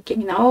was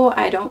thinking, no,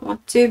 I don't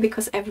want to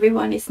because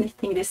everyone is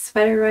knitting this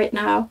sweater right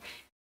now.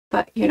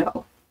 But you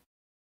know,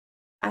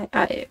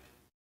 I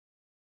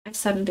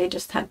suddenly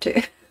just had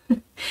to.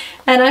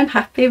 And I'm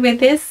happy with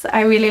this.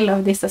 I really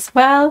love this as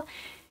well.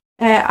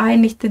 I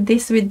knitted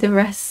this with the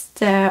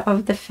rest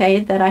of the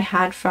fade that I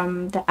had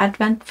from the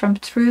Advent from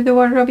Through the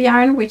Wardrobe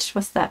yarn, which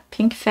was that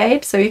pink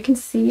fade. So you can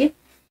see, if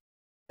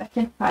I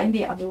can find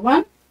the other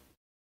one,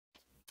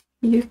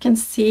 you can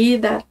see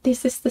that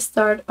this is the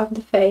start of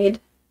the fade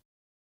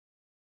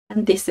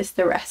and this is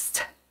the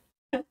rest.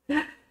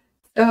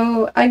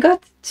 So I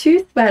got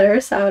 2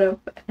 sweaters out of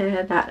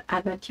that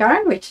Advent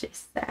yarn, which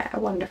is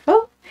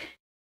wonderful.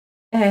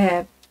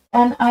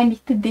 And I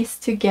knitted this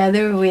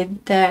together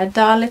with the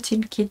Dahlia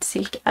Kid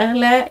Silk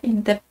Erle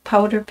in the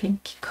powder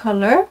pink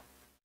color.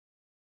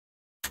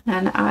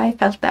 And I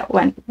felt that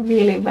went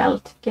really well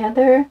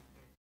together.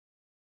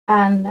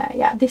 And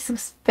yeah, this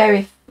was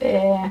very,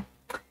 it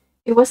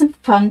wasn't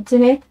fun to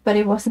knit, but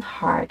it wasn't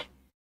hard.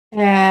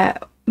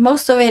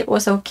 Most of it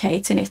was okay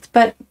to knit,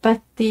 but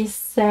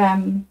these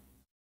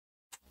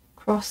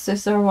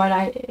crosses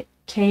or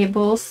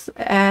cables,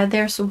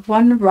 there's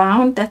one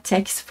round that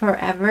takes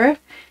forever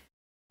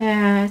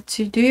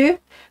to do,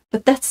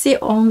 but that's the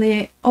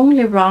only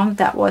round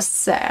that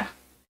was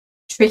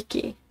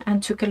tricky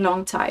and took a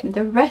long time.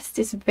 The rest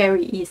is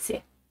very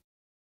easy,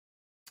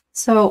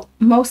 so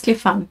mostly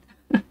fun.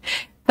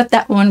 But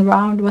that one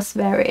round was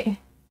very,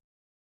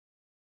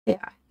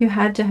 yeah, you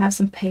had to have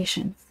some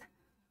patience.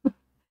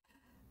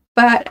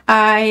 But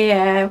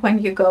I when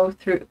you got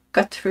through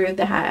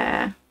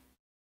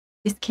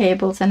these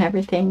cables and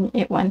everything,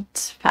 it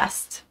went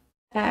fast.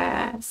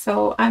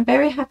 So I'm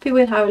very happy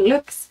with how it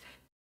looks.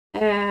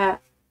 And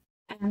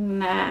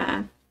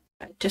I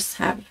just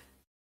have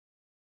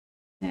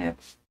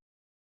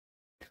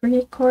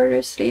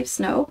 3/4 sleeves.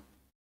 No,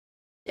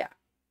 yeah,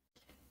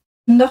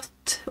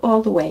 not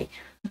all the way,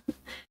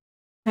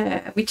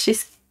 which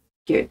is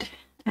good.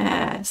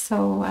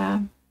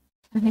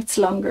 And it's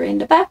longer in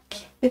the back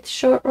with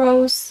short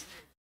rows,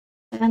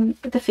 and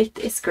the fit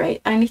is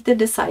great. I knitted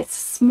the size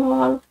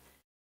small.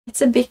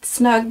 It's a bit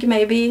snug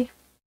maybe,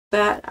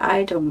 but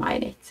I don't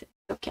mind it.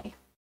 It's okay.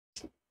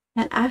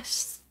 And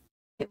as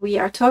we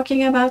are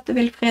talking about the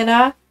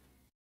Wilfreda,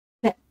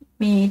 let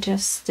me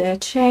just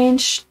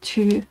change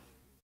to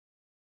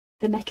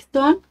the next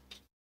one,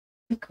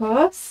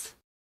 because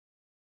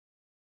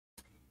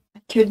I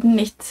couldn't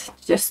knit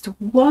just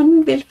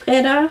one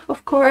Wilfreda,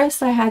 of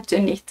course. I had to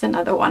knit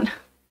another one.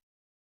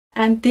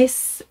 And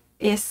this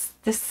is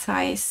the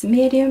size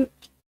medium.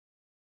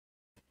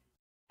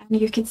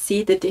 And you can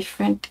see the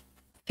different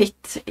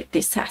fit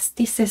this has.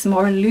 This is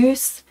more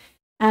loose,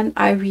 and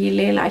I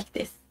really like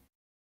this.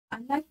 I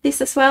like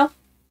this as well,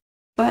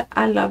 but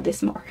I love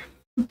this more.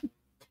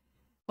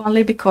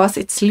 Only because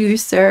it's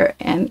looser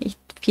and it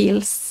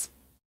feels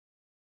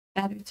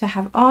better to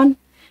have on,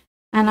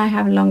 and I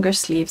have longer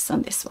sleeves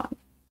on this one.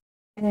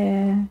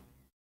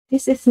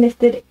 This is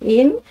knitted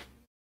in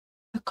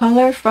a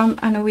color from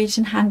a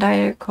Norwegian hand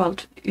dyer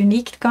called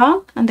Unique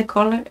Garn, and the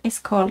color is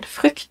called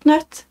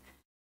Fruitnut.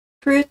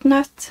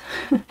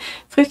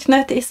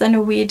 Fruitnut is a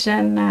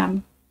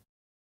Norwegian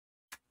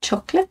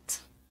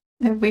chocolate,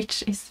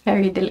 which is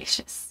very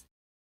delicious.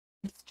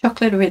 It's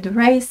chocolate with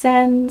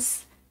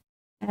raisins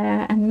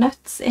and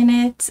nuts in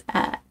it.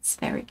 It's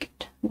very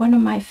good. One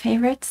of my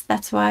favorites.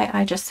 That's why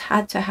I just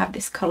had to have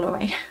this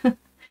colorway.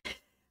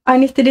 I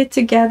knitted it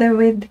together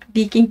with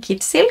Viking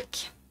Kid Silk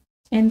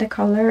in the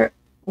color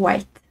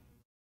white.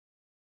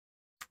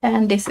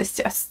 And this is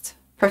just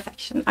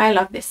perfection. I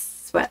love this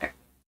sweater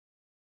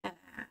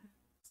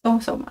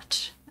so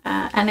much.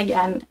 And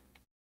again,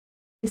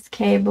 this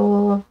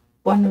cable,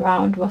 one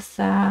round was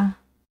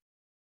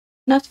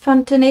not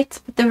fun to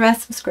knit, but the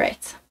rest was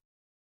great.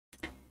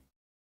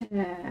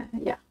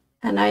 Yeah,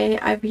 and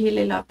I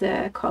really love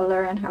the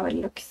color and how it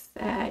looks.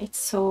 It's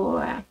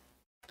so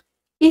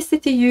easy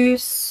to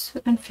use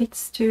and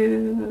fits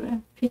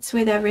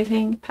with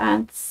everything: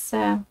 pants,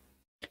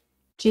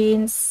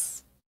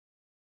 jeans,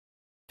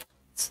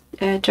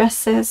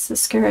 dresses,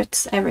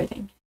 skirts,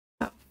 everything.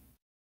 So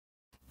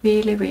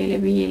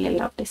really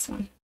love this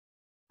one.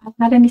 I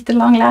had a knit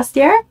along last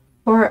year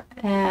for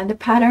the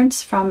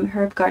patterns from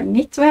Herb Garden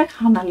Knitwear,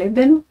 Hanna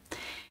Lubben,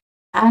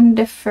 and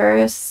the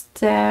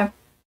first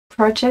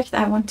project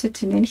I wanted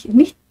to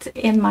knit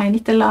in my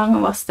knit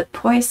along was the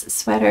Poise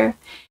sweater.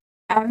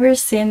 Ever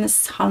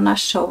since Hanna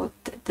showed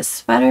the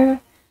sweater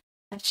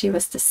that she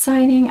was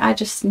designing, I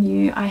just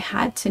knew I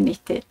had to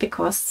knit it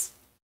because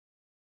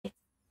it's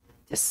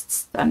just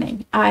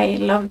stunning. I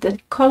love the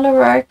color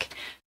work.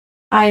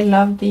 I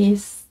love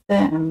this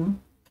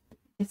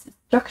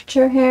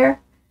structure here,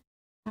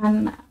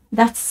 and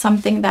that's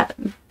something that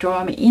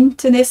drew me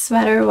into this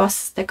sweater,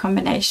 was the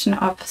combination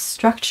of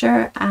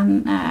structure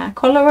and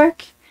color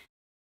work.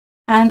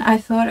 And I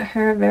thought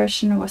her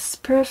version was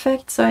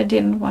perfect, so I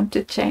didn't want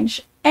to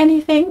change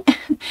anything.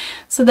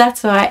 So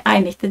that's why I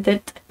knitted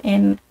it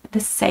in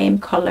the same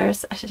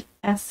colors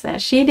as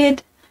she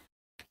did.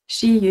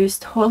 She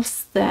used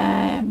Holst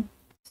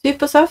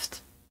Super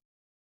Soft,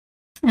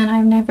 and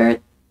I've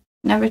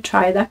never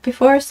tried that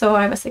before, so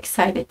I was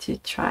excited to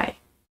try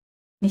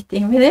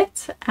knitting with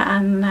it.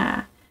 And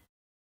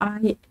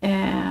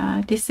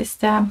this is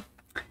the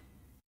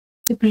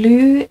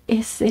blue,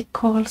 is it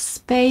called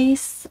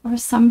Space or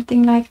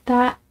something like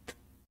that?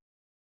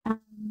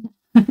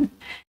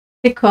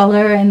 The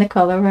color and the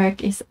color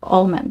work is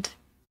Almond.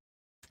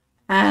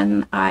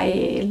 And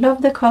I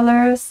love the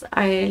colors.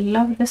 I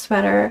love the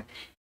sweater.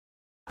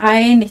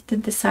 I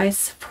knitted the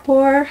size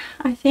 4,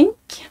 I think,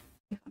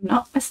 if I'm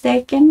not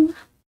mistaken.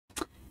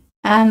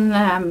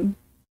 And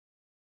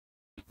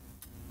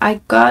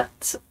I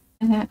got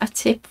a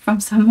tip from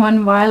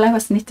someone while I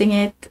was knitting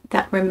it,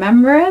 that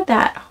remember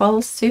that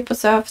Holst Super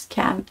Soft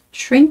can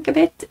shrink a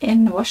bit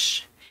in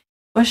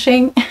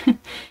washing.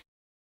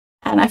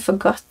 And I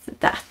forgot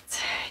that.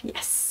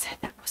 Yes,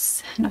 that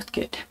was not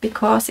good,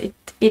 because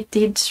it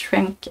did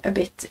shrink a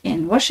bit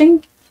in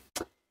washing.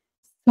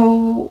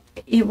 So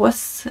it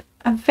was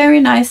a very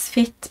nice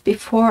fit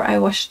before I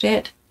washed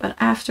it, but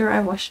after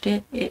I washed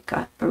it, it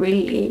got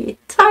really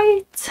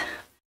tight.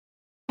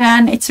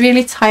 And it's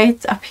really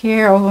tight up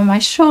here over my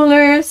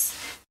shoulders,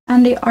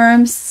 and the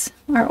arms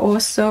are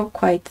also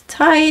quite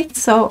tight,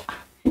 so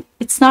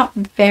it's not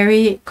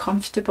very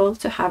comfortable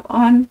to have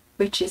on,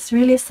 which is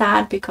really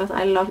sad because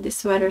I love this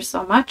sweater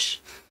so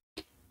much.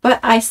 But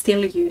I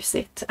still use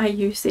it. I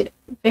use it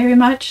very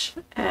much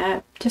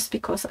just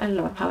because I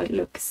love how it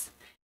looks.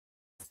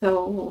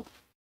 So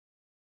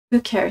who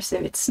cares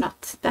if it's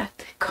not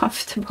that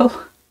comfortable?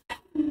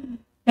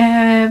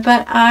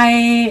 But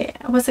I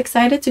was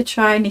excited to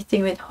try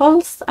knitting with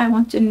Holst. I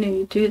want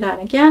to do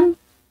that again.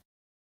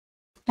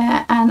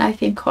 And I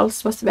think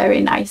Holst was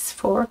very nice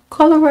for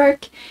color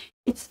work.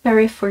 It's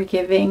very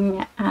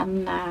forgiving,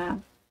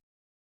 and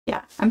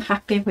yeah, I'm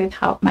happy with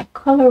how my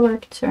color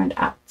work turned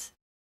out.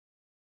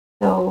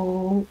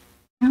 So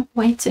I can't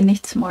wait to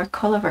knit more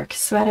color work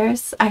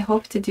sweaters. I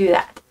hope to do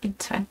that in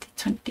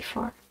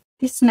 2024.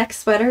 This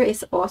next sweater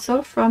is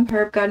also from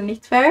Herb Garden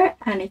Knitwear,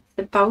 and it's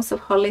the Boughs of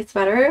Holly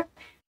sweater.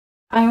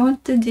 I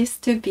wanted this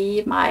to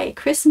be my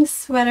Christmas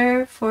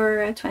sweater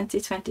for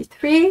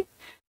 2023.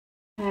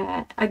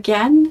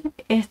 Again,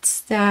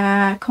 it's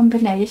the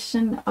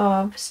combination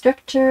of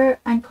structure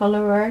and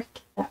color work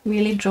that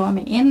really draw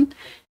me in,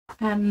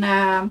 and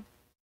I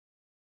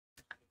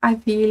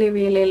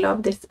really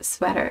love this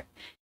sweater.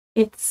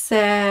 It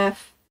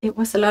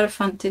was a lot of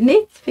fun to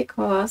knit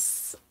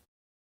because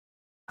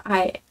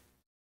I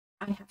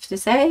have to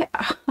say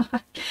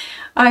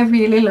I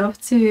really love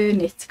to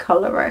knit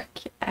color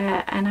work,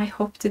 and I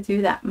hope to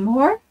do that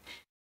more.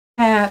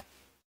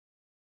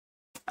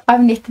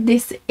 I've knitted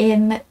this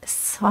in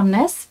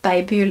Sannes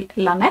Babyul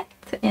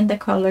Lanette in the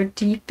color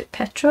Deep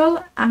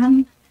Petrol,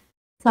 and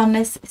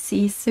Sannes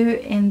Sisu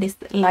in this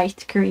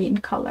light green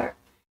color.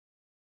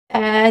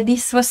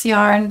 This was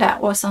yarn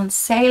that was on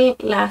sale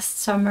last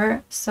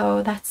summer,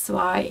 so that's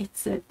why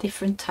it's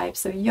different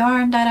types of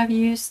yarn that I've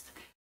used,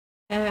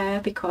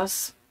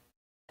 because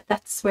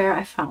that's where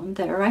I found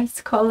the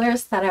right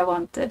colors that I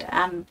wanted,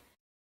 and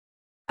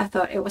I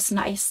thought it was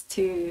nice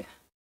to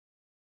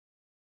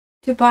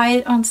buy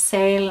it on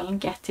sale and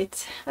get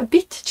it a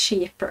bit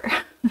cheaper.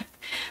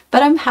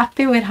 But I'm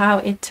happy with how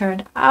it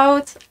turned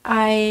out.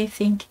 I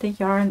think the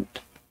yarn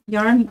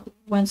yarn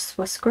once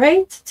was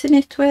great to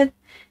knit with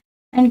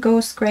and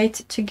goes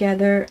great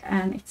together,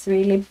 and it's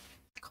really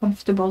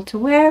comfortable to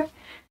wear.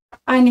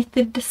 I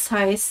knitted the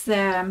size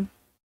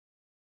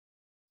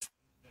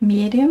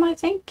medium, I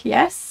think.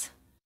 Yes,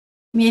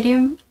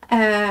 medium.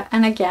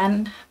 And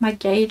again, my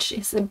gauge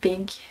is a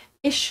big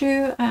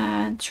issue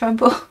and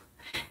trouble.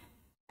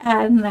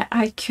 And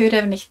I could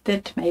have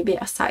knitted maybe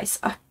a size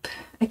up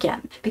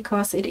again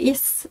because it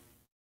is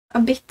a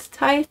bit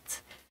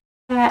tight.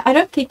 I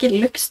don't think it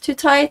looks too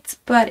tight,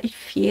 but it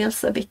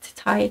feels a bit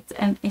tight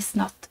and is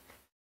not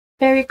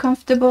very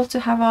comfortable to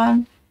have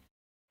on.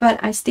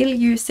 But I still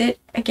use it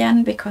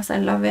again because I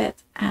love it,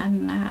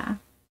 and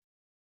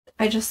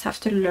I just have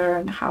to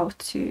learn how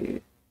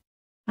to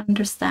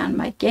understand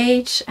my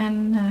gauge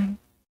and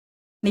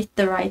knit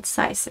the right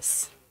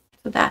sizes.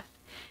 So that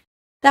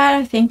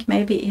I think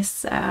maybe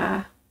is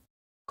a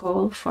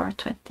goal for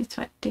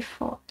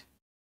 2024.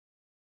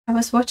 I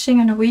was watching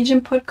a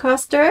Norwegian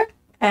podcaster,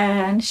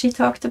 and she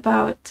talked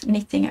about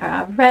knitting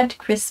a red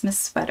Christmas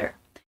sweater.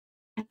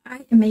 And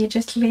I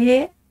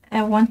immediately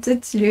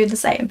wanted to do the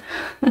same.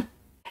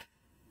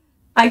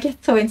 I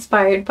get so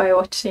inspired by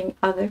watching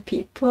other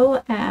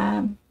people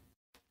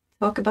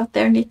talk about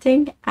their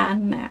knitting,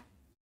 and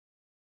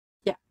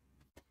yeah,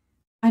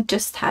 I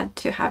just had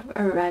to have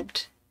a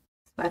red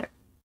sweater.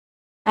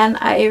 And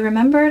I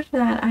remembered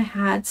that I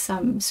had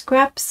some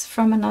scraps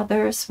from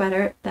another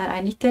sweater that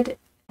I knitted.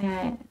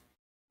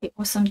 It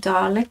was some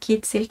Dahlia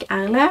Kid Silk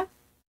Erle.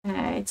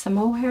 It's a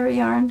mohair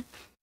yarn,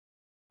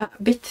 a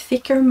bit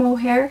thicker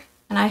mohair,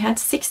 and I had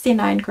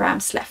 69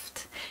 grams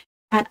left.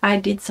 And I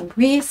did some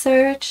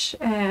research,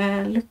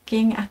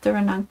 looking at the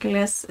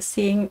ranunculus,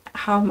 seeing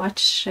how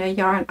much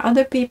yarn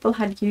other people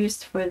had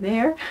used for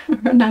their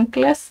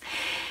ranunculus.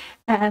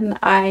 And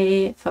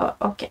I thought,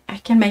 okay, I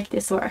can make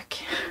this work.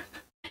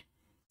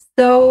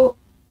 So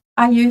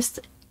I used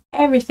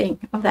everything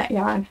of that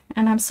yarn,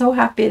 and I'm so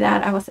happy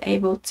that I was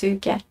able to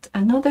get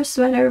another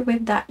sweater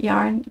with that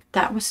yarn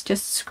that was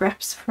just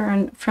scraps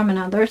from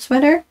another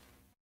sweater.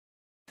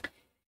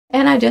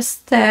 And I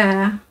just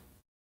knitted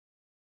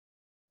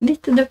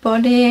the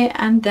body,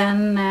 and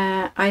then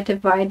I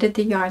divided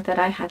the yarn that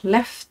I had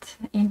left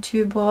in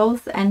 2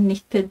 balls and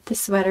knitted the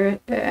sweater,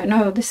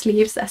 the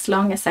sleeves as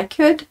long as I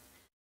could,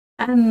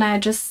 and I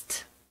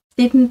just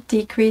didn't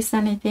decrease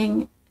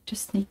anything,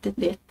 just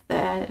knitted it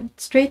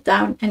straight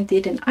down and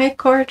did an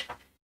I-cord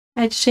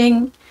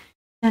edging,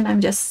 and I'm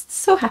just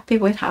so happy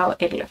with how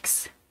it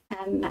looks.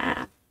 And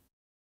I've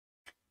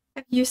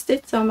used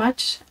it so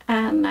much,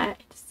 and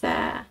it's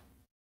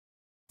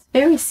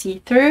very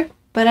see-through,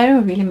 but I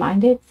don't really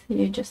mind it.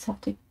 You just have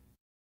to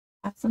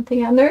have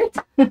something under it.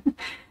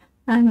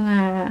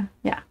 And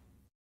yeah,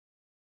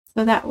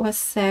 so that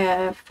was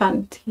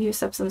fun to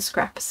use up some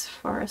scraps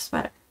for a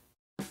sweater.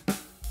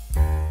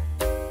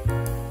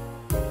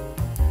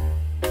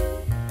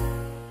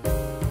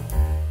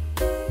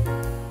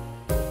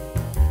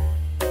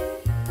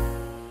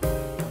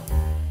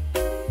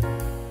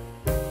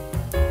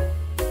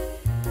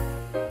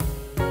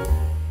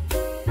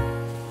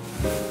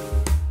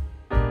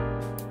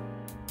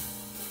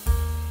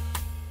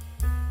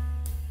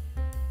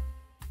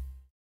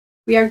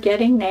 We are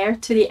getting near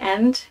to the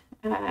end.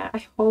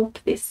 I hope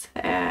this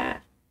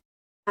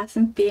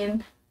hasn't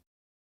been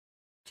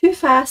too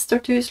fast or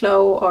too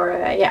slow, or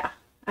yeah,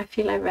 I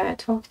feel I've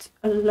talked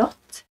a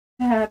lot,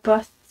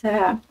 but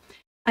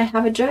I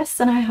have a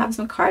dress and I have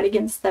some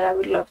cardigans that I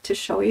would love to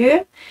show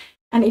you.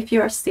 And if you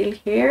are still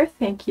here,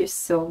 thank you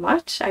so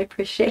much. I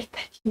appreciate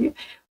that you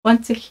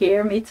want to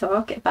hear me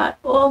talk about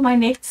all my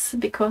knits,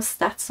 because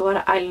that's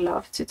what I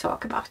love to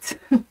talk about.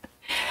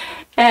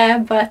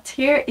 But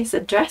here is a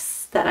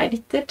dress that I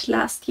knitted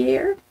last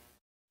year.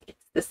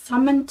 It's the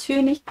Sammen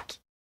tunic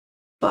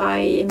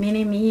by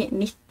Mini Me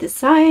Knit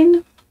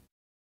Design.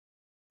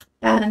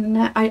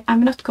 And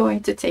I'm not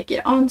going to take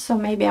it on, so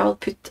maybe I will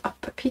put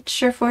up a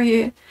picture for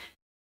you.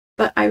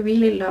 But I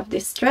really love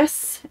this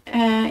dress.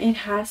 It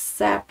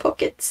has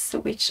pockets,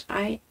 which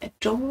I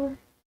adore.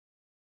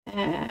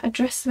 A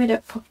dress with a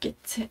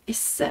pocket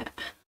is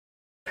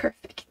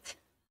perfect.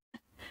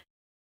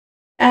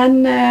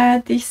 And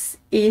this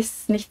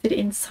is knitted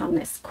in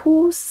Sandnes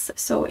Kos,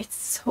 so it's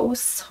so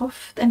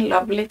soft and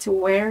lovely to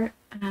wear,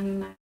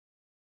 and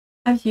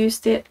I've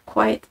used it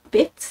quite a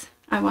bit.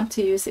 I want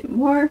to use it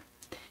more.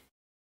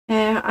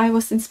 I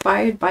was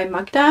inspired by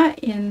Magda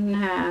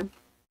in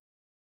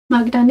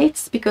Magda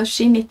Knits, because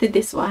she knitted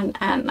this one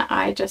and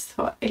I just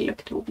thought it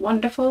looked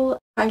wonderful.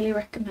 Highly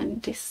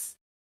recommend this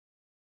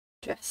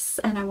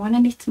dress, and I want to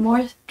knit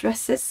more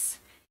dresses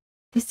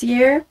this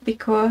year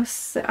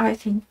because I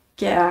think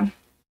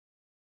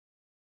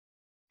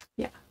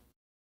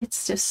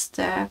it's just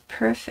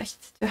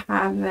perfect to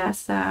have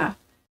as a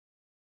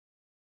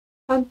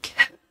hug.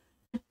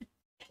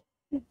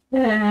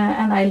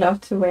 And I love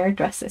to wear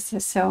dresses,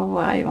 so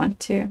I want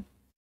to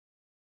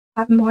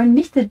have more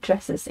knitted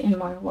dresses in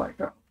my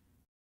wardrobe.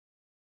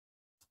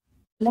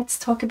 Let's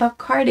talk about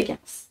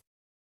cardigans.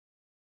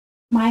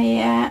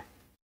 My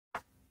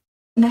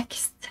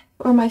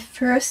my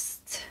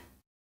first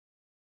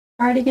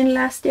cardigan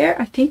last year.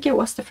 I think it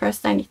was the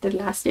first I knitted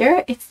last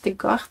year. It's the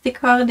Garti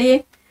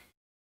Cardi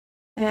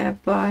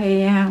by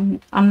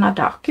Anna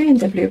Daku in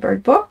the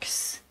Bluebird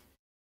box.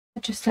 I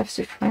just have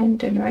to find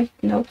the right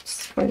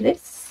notes for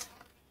this.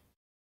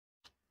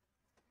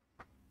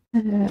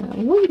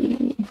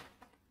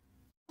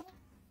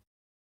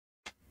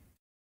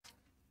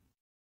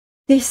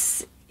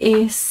 This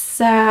is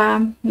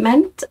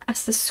meant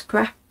as a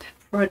scrap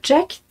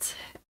project,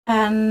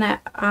 and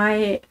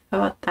I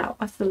thought that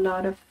was a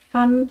lot of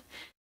fun.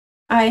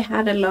 I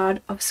had a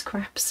lot of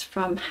scraps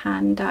from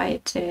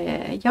hand-dyed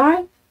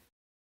yarn,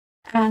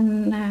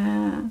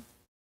 and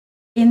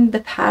in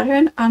the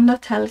pattern Anna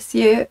tells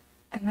you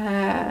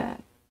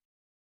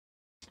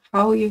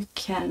how you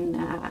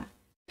can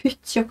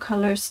put your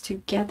colors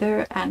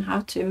together and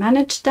how to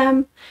manage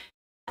them,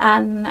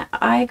 and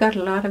I got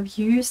a lot of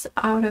use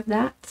out of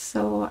that,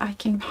 so I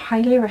can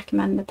highly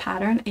recommend the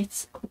pattern.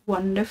 It's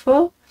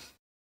wonderful,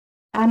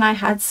 and I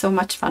had so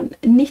much fun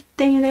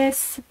knitting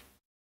this,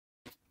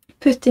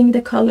 putting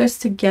the colors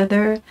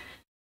together,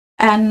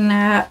 and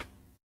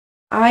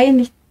I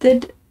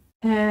knitted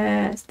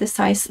the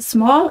size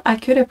small. I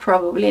could have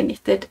probably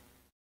knitted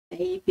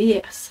maybe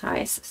a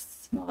size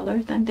smaller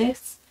than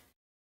this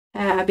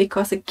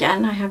because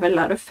again I have a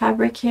lot of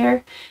fabric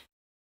here,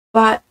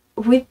 but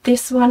with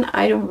this one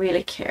I don't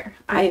really care.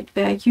 I've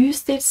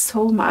used it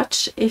so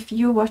much. If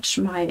you watch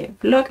my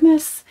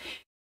Vlogmas,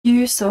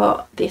 you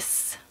saw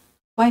this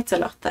quite a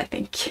lot, I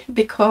think,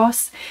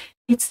 because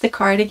it's the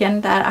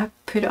cardigan that I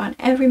put on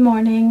every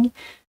morning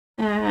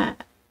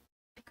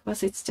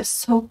because it's just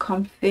so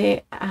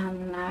comfy,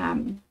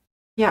 and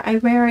yeah, I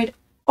wear it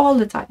all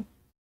the time.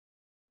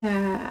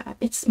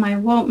 It's my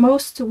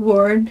most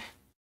worn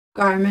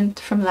garment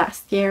from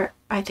last year,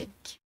 I think,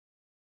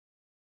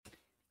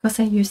 because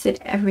I use it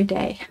every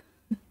day.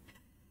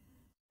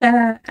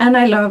 And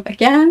I love,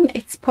 again,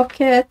 its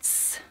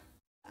pockets,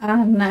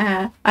 and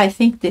I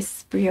think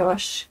this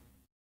brioche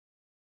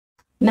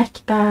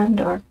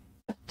neckband or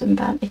button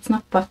band, it's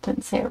not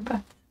buttons here,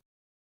 but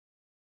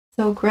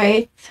so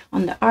great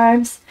on the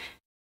arms.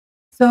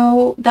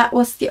 So that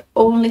was the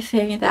only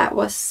thing that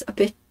was a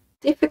bit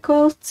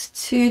difficult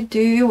to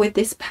do with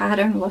this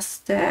pattern, was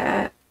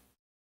the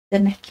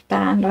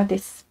neckband, or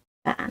this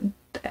band.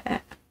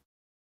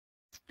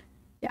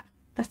 Yeah,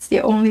 that's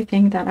the only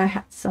thing that I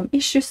had some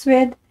issues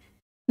with.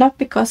 Not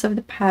because of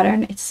the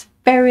pattern, it's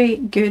very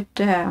good,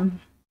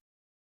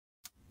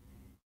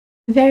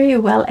 very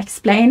well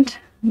explained,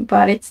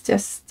 but it's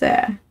just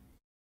a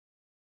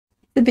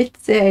bit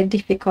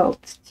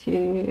difficult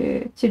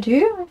to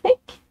do, I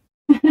think.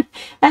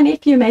 And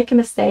if you make a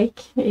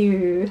mistake,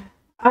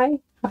 I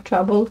have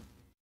trouble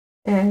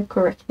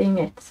correcting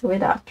it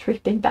without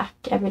ripping back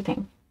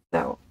everything.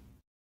 So,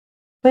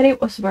 but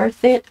it was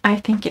worth it. I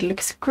think it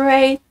looks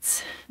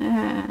great,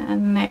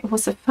 and it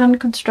was a fun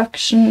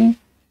construction.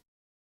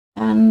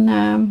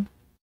 And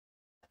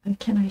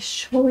can I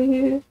show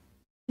you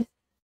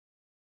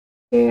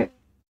here?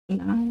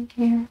 Line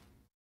here.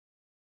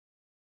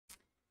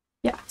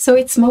 Yeah, so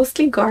it's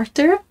mostly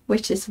garter,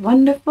 which is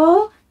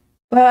wonderful,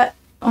 but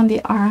on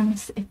the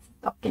arms it's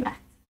stockinette.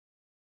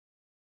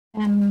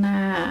 And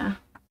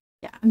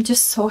yeah, I'm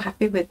just so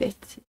happy with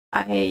it.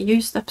 I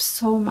used up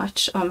so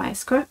much of my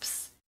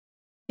scraps.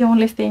 The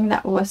only thing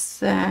that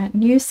was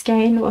new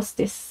skein was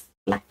this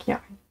black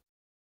yarn,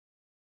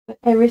 but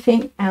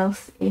everything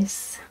else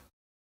is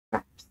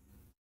scraps.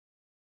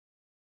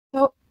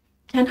 So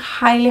can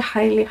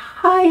highly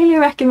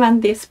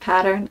recommend this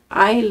pattern.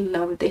 I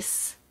love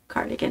this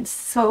cardigan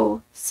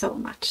so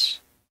much.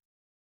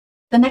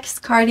 The next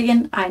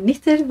cardigan I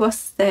knitted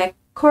was the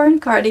Corran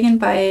Cardigan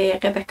by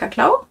Rebecca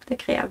Clow, the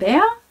Crea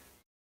Bea.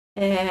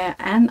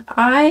 And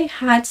I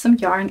had some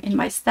yarn in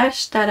my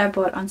stash that I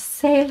bought on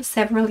sale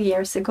several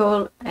years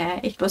ago.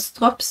 It was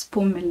Drops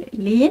Bomull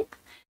Lin,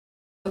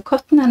 so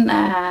cotton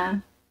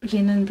and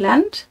linen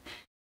blend.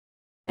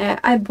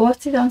 I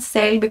bought it on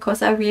sale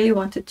because I really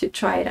wanted to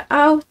try it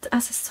out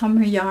as a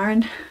summer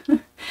yarn.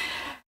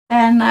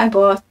 And I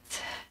bought,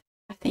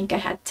 I think I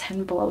had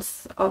 10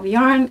 balls of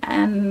yarn,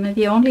 and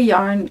the only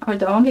yarn, or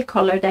the only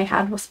color they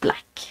had, was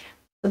black.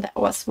 So that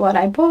was what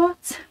I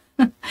bought.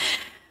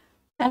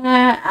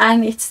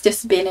 And it's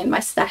just been in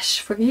my stash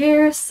for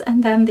years.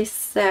 And then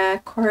this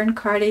Corran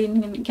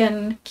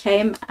Cardigan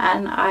came,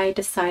 and I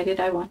decided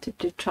I wanted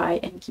to try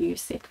and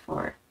use it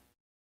for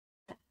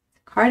that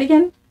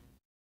cardigan.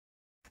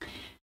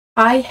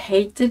 I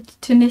hated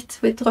to knit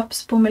with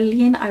Drops Bomull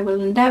Lin. I will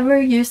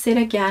never use it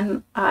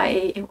again.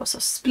 It was so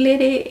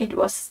splitty, it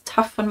was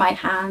tough on my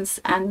hands,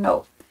 and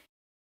no,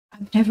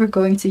 I'm never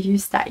going to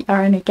use that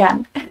yarn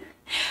again.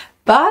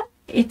 But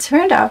it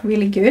turned out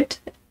really good.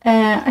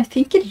 I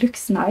think it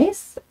looks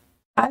nice.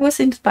 I was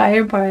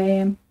inspired by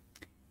an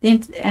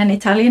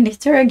Italian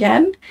knitter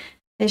again.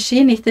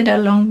 She knitted a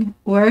long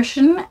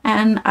version,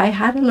 and I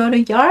had a lot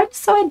of yarn,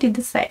 so I did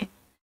the same.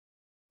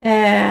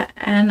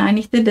 And I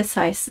knitted the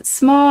size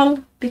small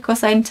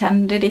because I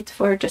intended it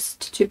for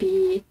just to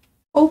be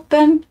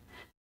open,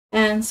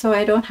 and so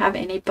I don't have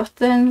any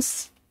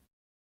buttons.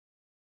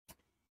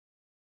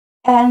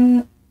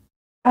 And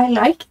I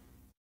like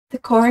the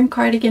Corran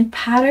Cardigan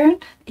pattern.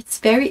 It's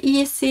very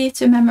easy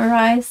to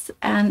memorize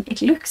and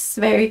it looks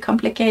very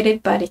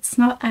complicated, but it's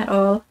not at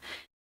all.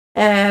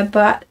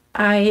 But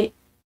I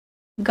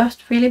got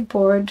really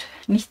bored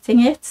knitting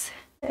it.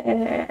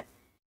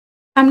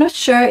 I'm not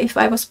sure if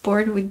I was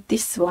bored with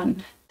this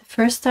one the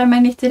first time I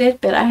knitted it,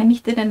 but I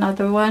knitted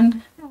another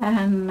one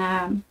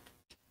and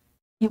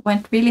it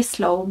went really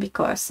slow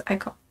because I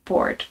got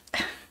bored.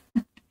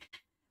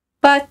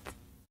 But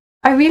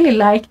I really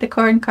like the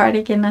Corran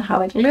Cardigan and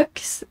how it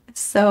looks.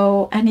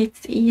 So, and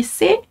it's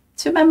easy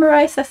to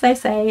memorize, as I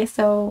say,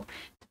 so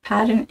the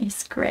pattern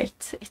is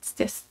great. It's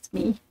just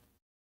me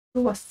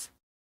who was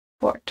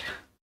bored.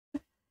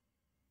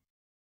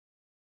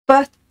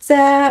 But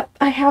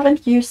I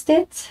haven't used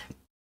it.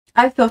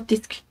 I thought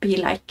this could be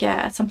like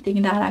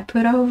something that I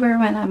put over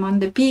when I'm on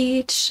the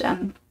beach,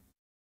 and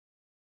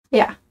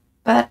yeah,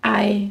 but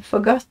I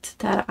forgot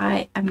that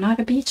I am not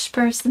a beach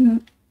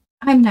person.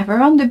 I'm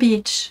never on the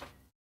beach.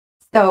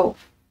 So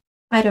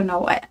I don't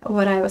know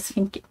what I was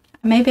thinking.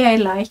 Maybe I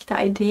like the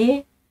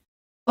idea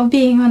of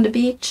being on the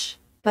beach,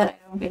 but I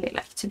don't really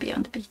like to be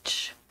on the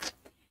beach.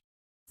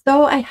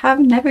 So I have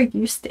never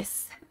used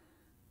this.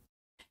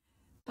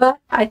 But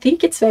I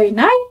think it's very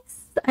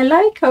nice. I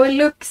like how it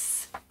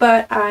looks,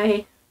 but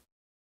I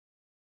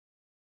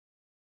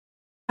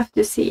have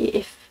to see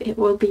if it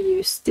will be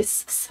used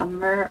this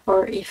summer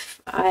or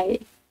if I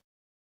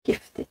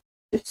gift it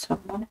to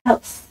someone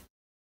else.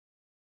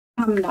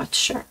 I'm not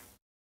sure.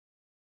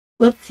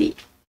 We'll see.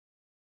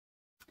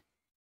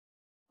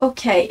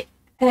 Okay,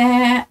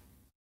 the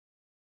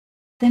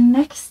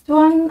next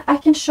one, I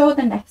can show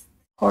the next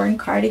Corran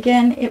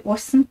cardigan. It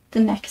wasn't the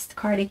next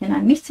cardigan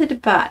I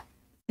knitted, but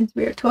since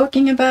we're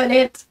talking about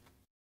it,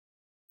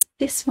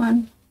 this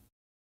one.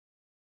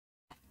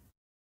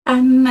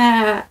 And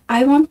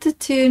I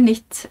wanted to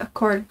knit a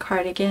Corran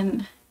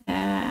cardigan,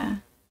 a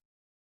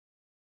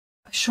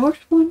short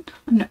one,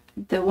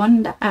 the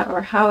one that,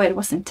 or how it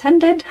was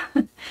intended.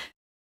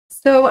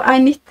 So I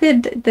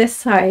knitted the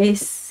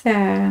size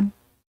 3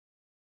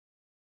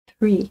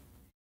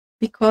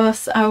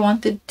 because I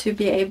wanted to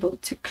be able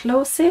to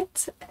close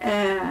it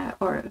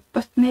or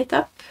button it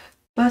up.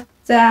 But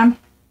yeah,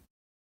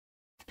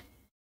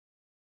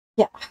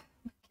 what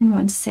can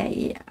one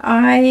say?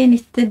 I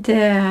knitted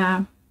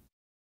the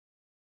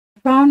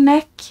round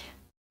neck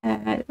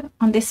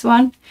on this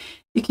one.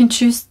 You can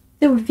choose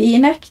the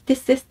V-neck.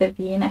 This is the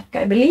V-neck,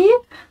 I believe,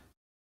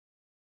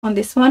 on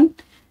this one,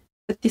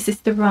 but this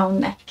is the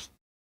round neck.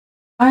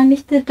 I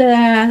knitted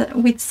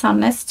with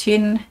Sanne's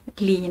thin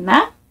line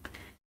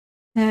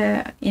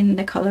in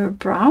the color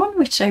brown,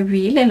 which I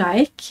really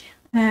like.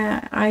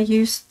 I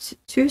used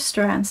 2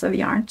 strands of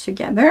yarn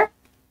together,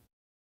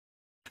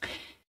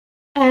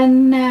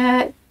 and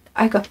I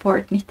got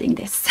bored knitting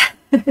this.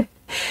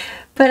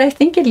 But I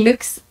think it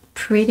looks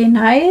pretty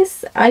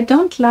nice. I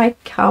don't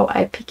like how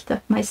I picked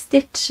up my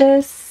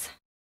stitches.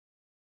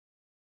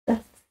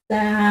 That's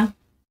yeah,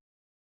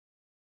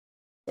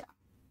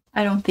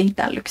 I don't think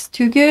that looks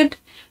too good,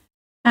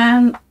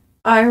 and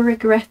I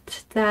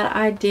regret that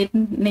I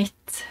didn't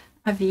knit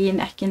a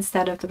V-neck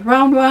instead of the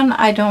round one.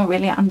 I don't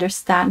really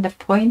understand the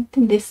point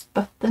in this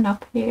button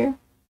up here,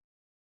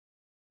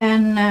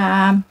 and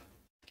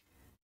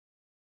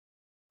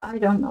I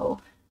don't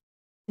know.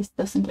 This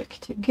doesn't look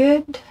too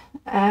good,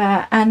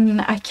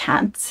 and I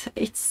can't.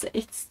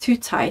 It's too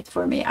tight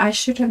for me. I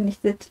should have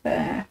knitted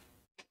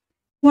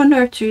 1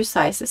 or 2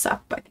 sizes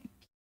up, I think,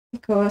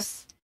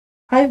 because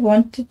I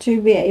wanted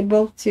to be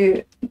able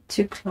to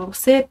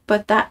close it,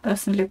 but that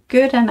doesn't look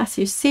good, and as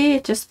you see,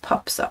 it just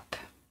pops up.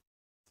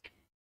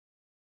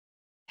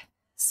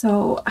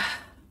 So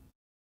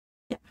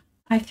yeah,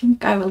 I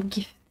think I will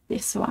give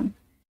this one.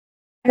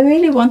 I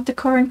really want the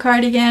Corran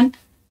cardigan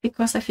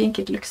because I think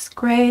it looks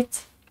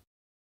great,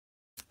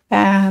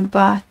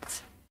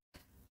 but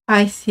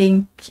I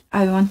think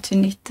I want to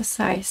knit a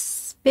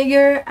size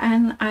bigger,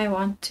 and I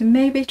want to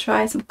maybe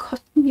try some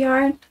cotton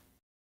yarn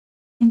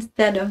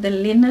instead of the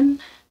linen.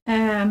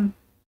 Yeah,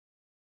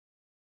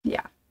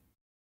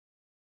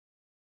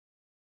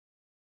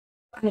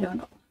 I don't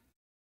know.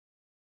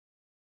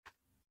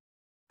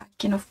 I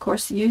can of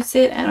course use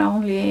it and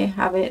only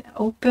have it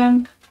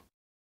open,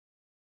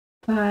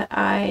 but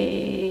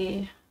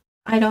I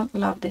don't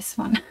love this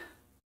one.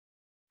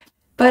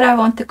 But I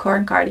want the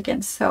Corran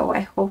cardigan, so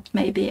I hope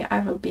maybe I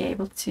will be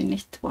able to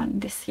knit one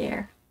this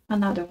year,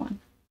 another one.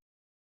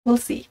 We'll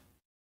see.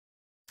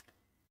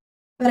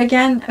 But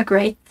again, a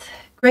great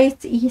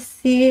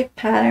easy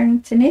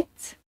pattern to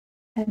knit.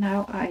 And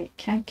now I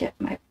can't get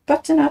my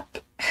button up.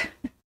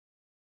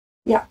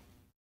 Yeah,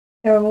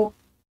 so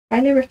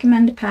highly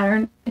recommend the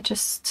pattern.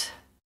 Just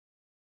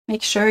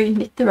make sure you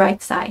knit the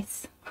right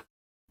size.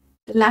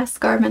 The last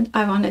garment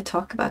I want to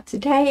talk about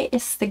today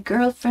is the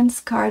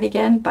Girlfriend's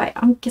Cardigan by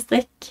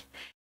Ankestrikk,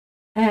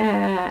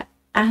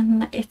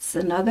 and it's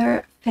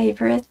another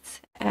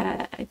favorite.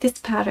 This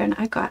pattern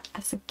I got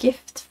as a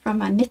gift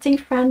from a knitting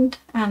friend,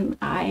 and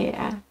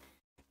I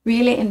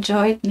really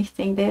enjoyed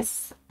knitting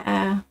this,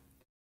 and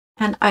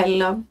and I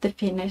love the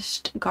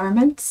finished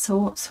garment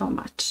so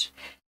much.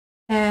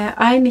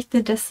 I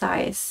knitted the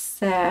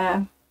size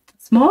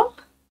small,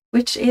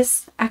 which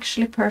is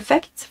actually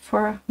perfect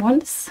for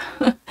once.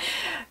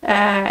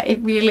 It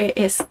really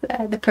is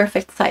the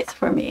perfect size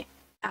for me.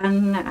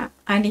 And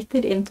I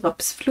knitted in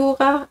drops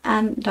Flora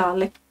and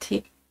Dahlia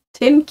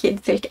Thin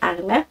Kid Silk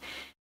Erle,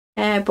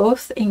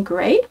 both in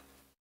grey,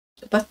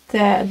 but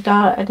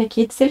the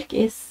Kid Silk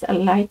is a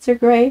lighter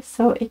grey,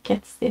 so it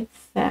gets this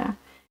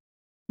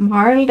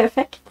marled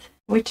effect,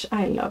 which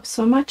I love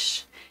so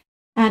much.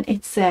 And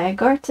it's a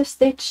garter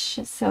stitch,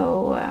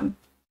 so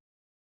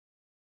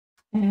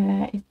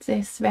it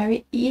is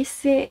very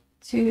easy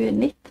to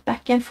knit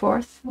back and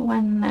forth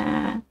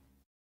when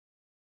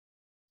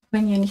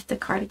you knit the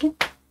cardigan.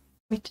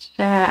 Which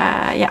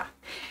yeah,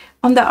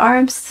 on the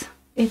arms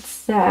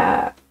it's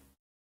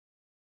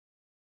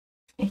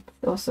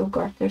also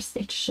garter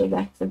stitch, so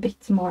that's a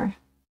bit more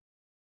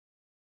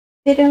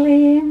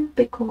fiddly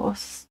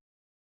because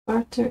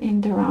garter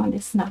in the round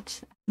is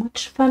not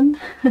much fun.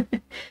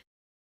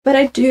 But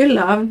I do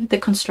love the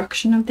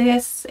construction of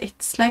this.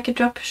 It's like a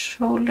drop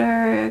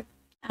shoulder,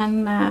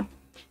 and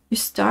you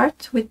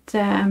start with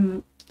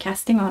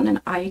casting on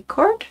an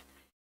I-cord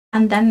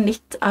and then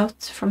knit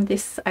out from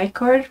this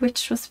I-cord,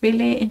 which was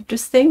really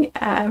interesting.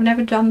 I've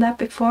never done that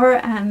before,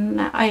 and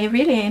I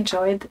really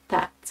enjoyed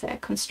that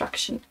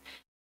construction.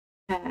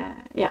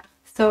 Yeah,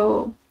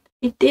 so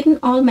it didn't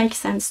all make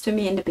sense to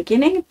me in the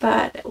beginning,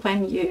 but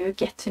when you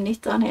get to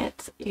knit on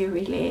it, you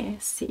really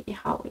see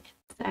how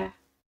it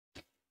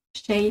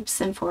shapes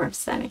and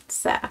forms, and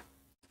it's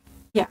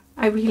yeah,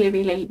 I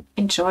really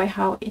enjoy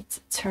how it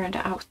turned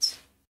out.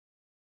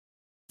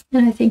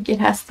 And I think it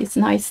has this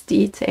nice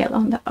detail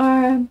on the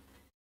arm.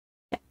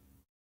 Yeah.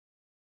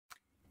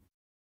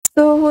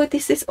 So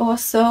this is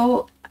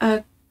also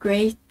a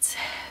great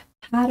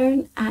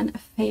pattern and a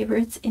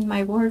favorite in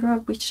my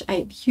wardrobe, which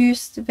I've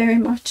used very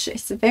much.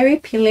 It's very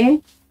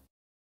pilly.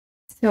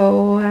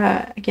 So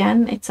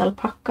again, it's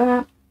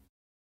alpaca.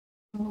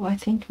 So I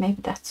think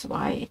maybe that's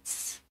why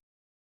it's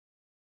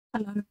a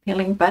lot of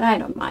pilling, but I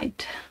don't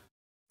mind.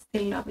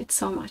 Still love it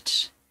so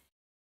much.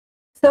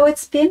 So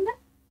it's been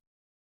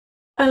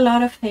a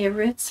lot of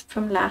favorites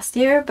from last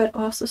year, but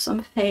also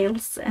some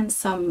fails and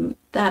some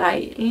that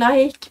I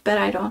like, but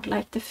I don't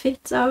like the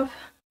fit of.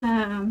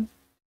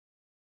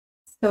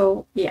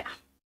 So yeah,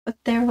 but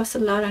there was a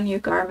lot of new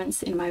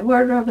garments in my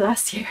wardrobe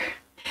last year.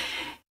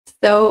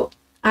 So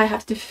I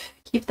have to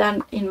keep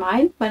that in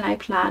mind when I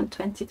plan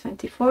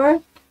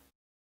 2024.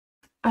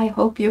 I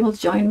hope you will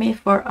join me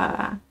for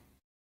a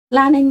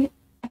planning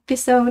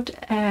episode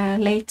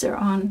later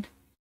on,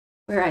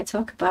 where I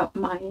talk about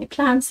my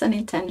plans and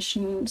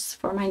intentions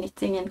for my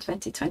knitting in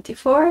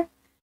 2024.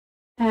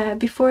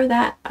 Before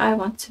that, I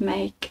want to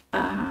make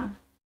an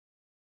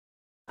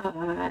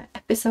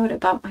episode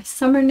about my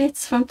summer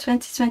knits from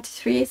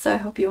 2023, so I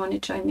hope you want to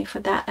join me for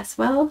that as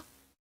well.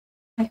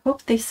 I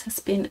hope this has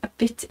been a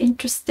bit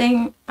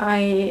interesting.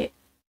 I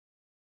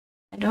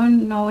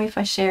don't know if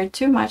I shared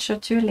too much or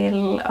too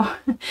little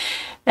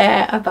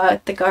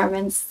about the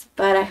garments,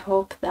 but I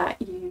hope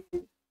that you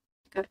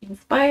got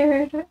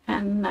inspired,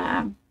 and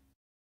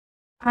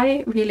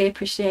I really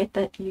appreciate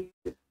that you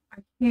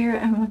are here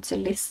and want to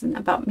listen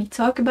about me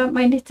talk about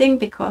my knitting,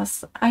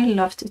 because I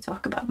love to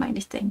talk about my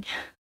knitting.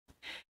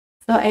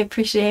 So I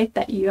appreciate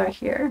that you are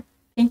here.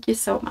 Thank you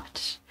so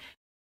much.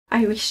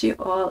 I wish you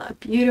all a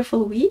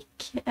beautiful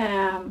week.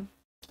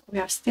 We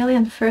are still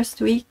in the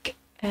first week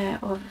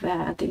of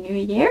the new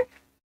year,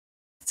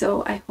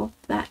 so I hope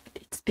that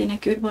it's been a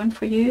good one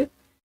for you,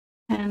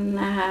 and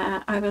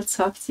I will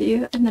talk to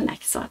you in the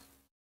next one.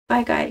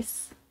 Bye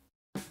guys.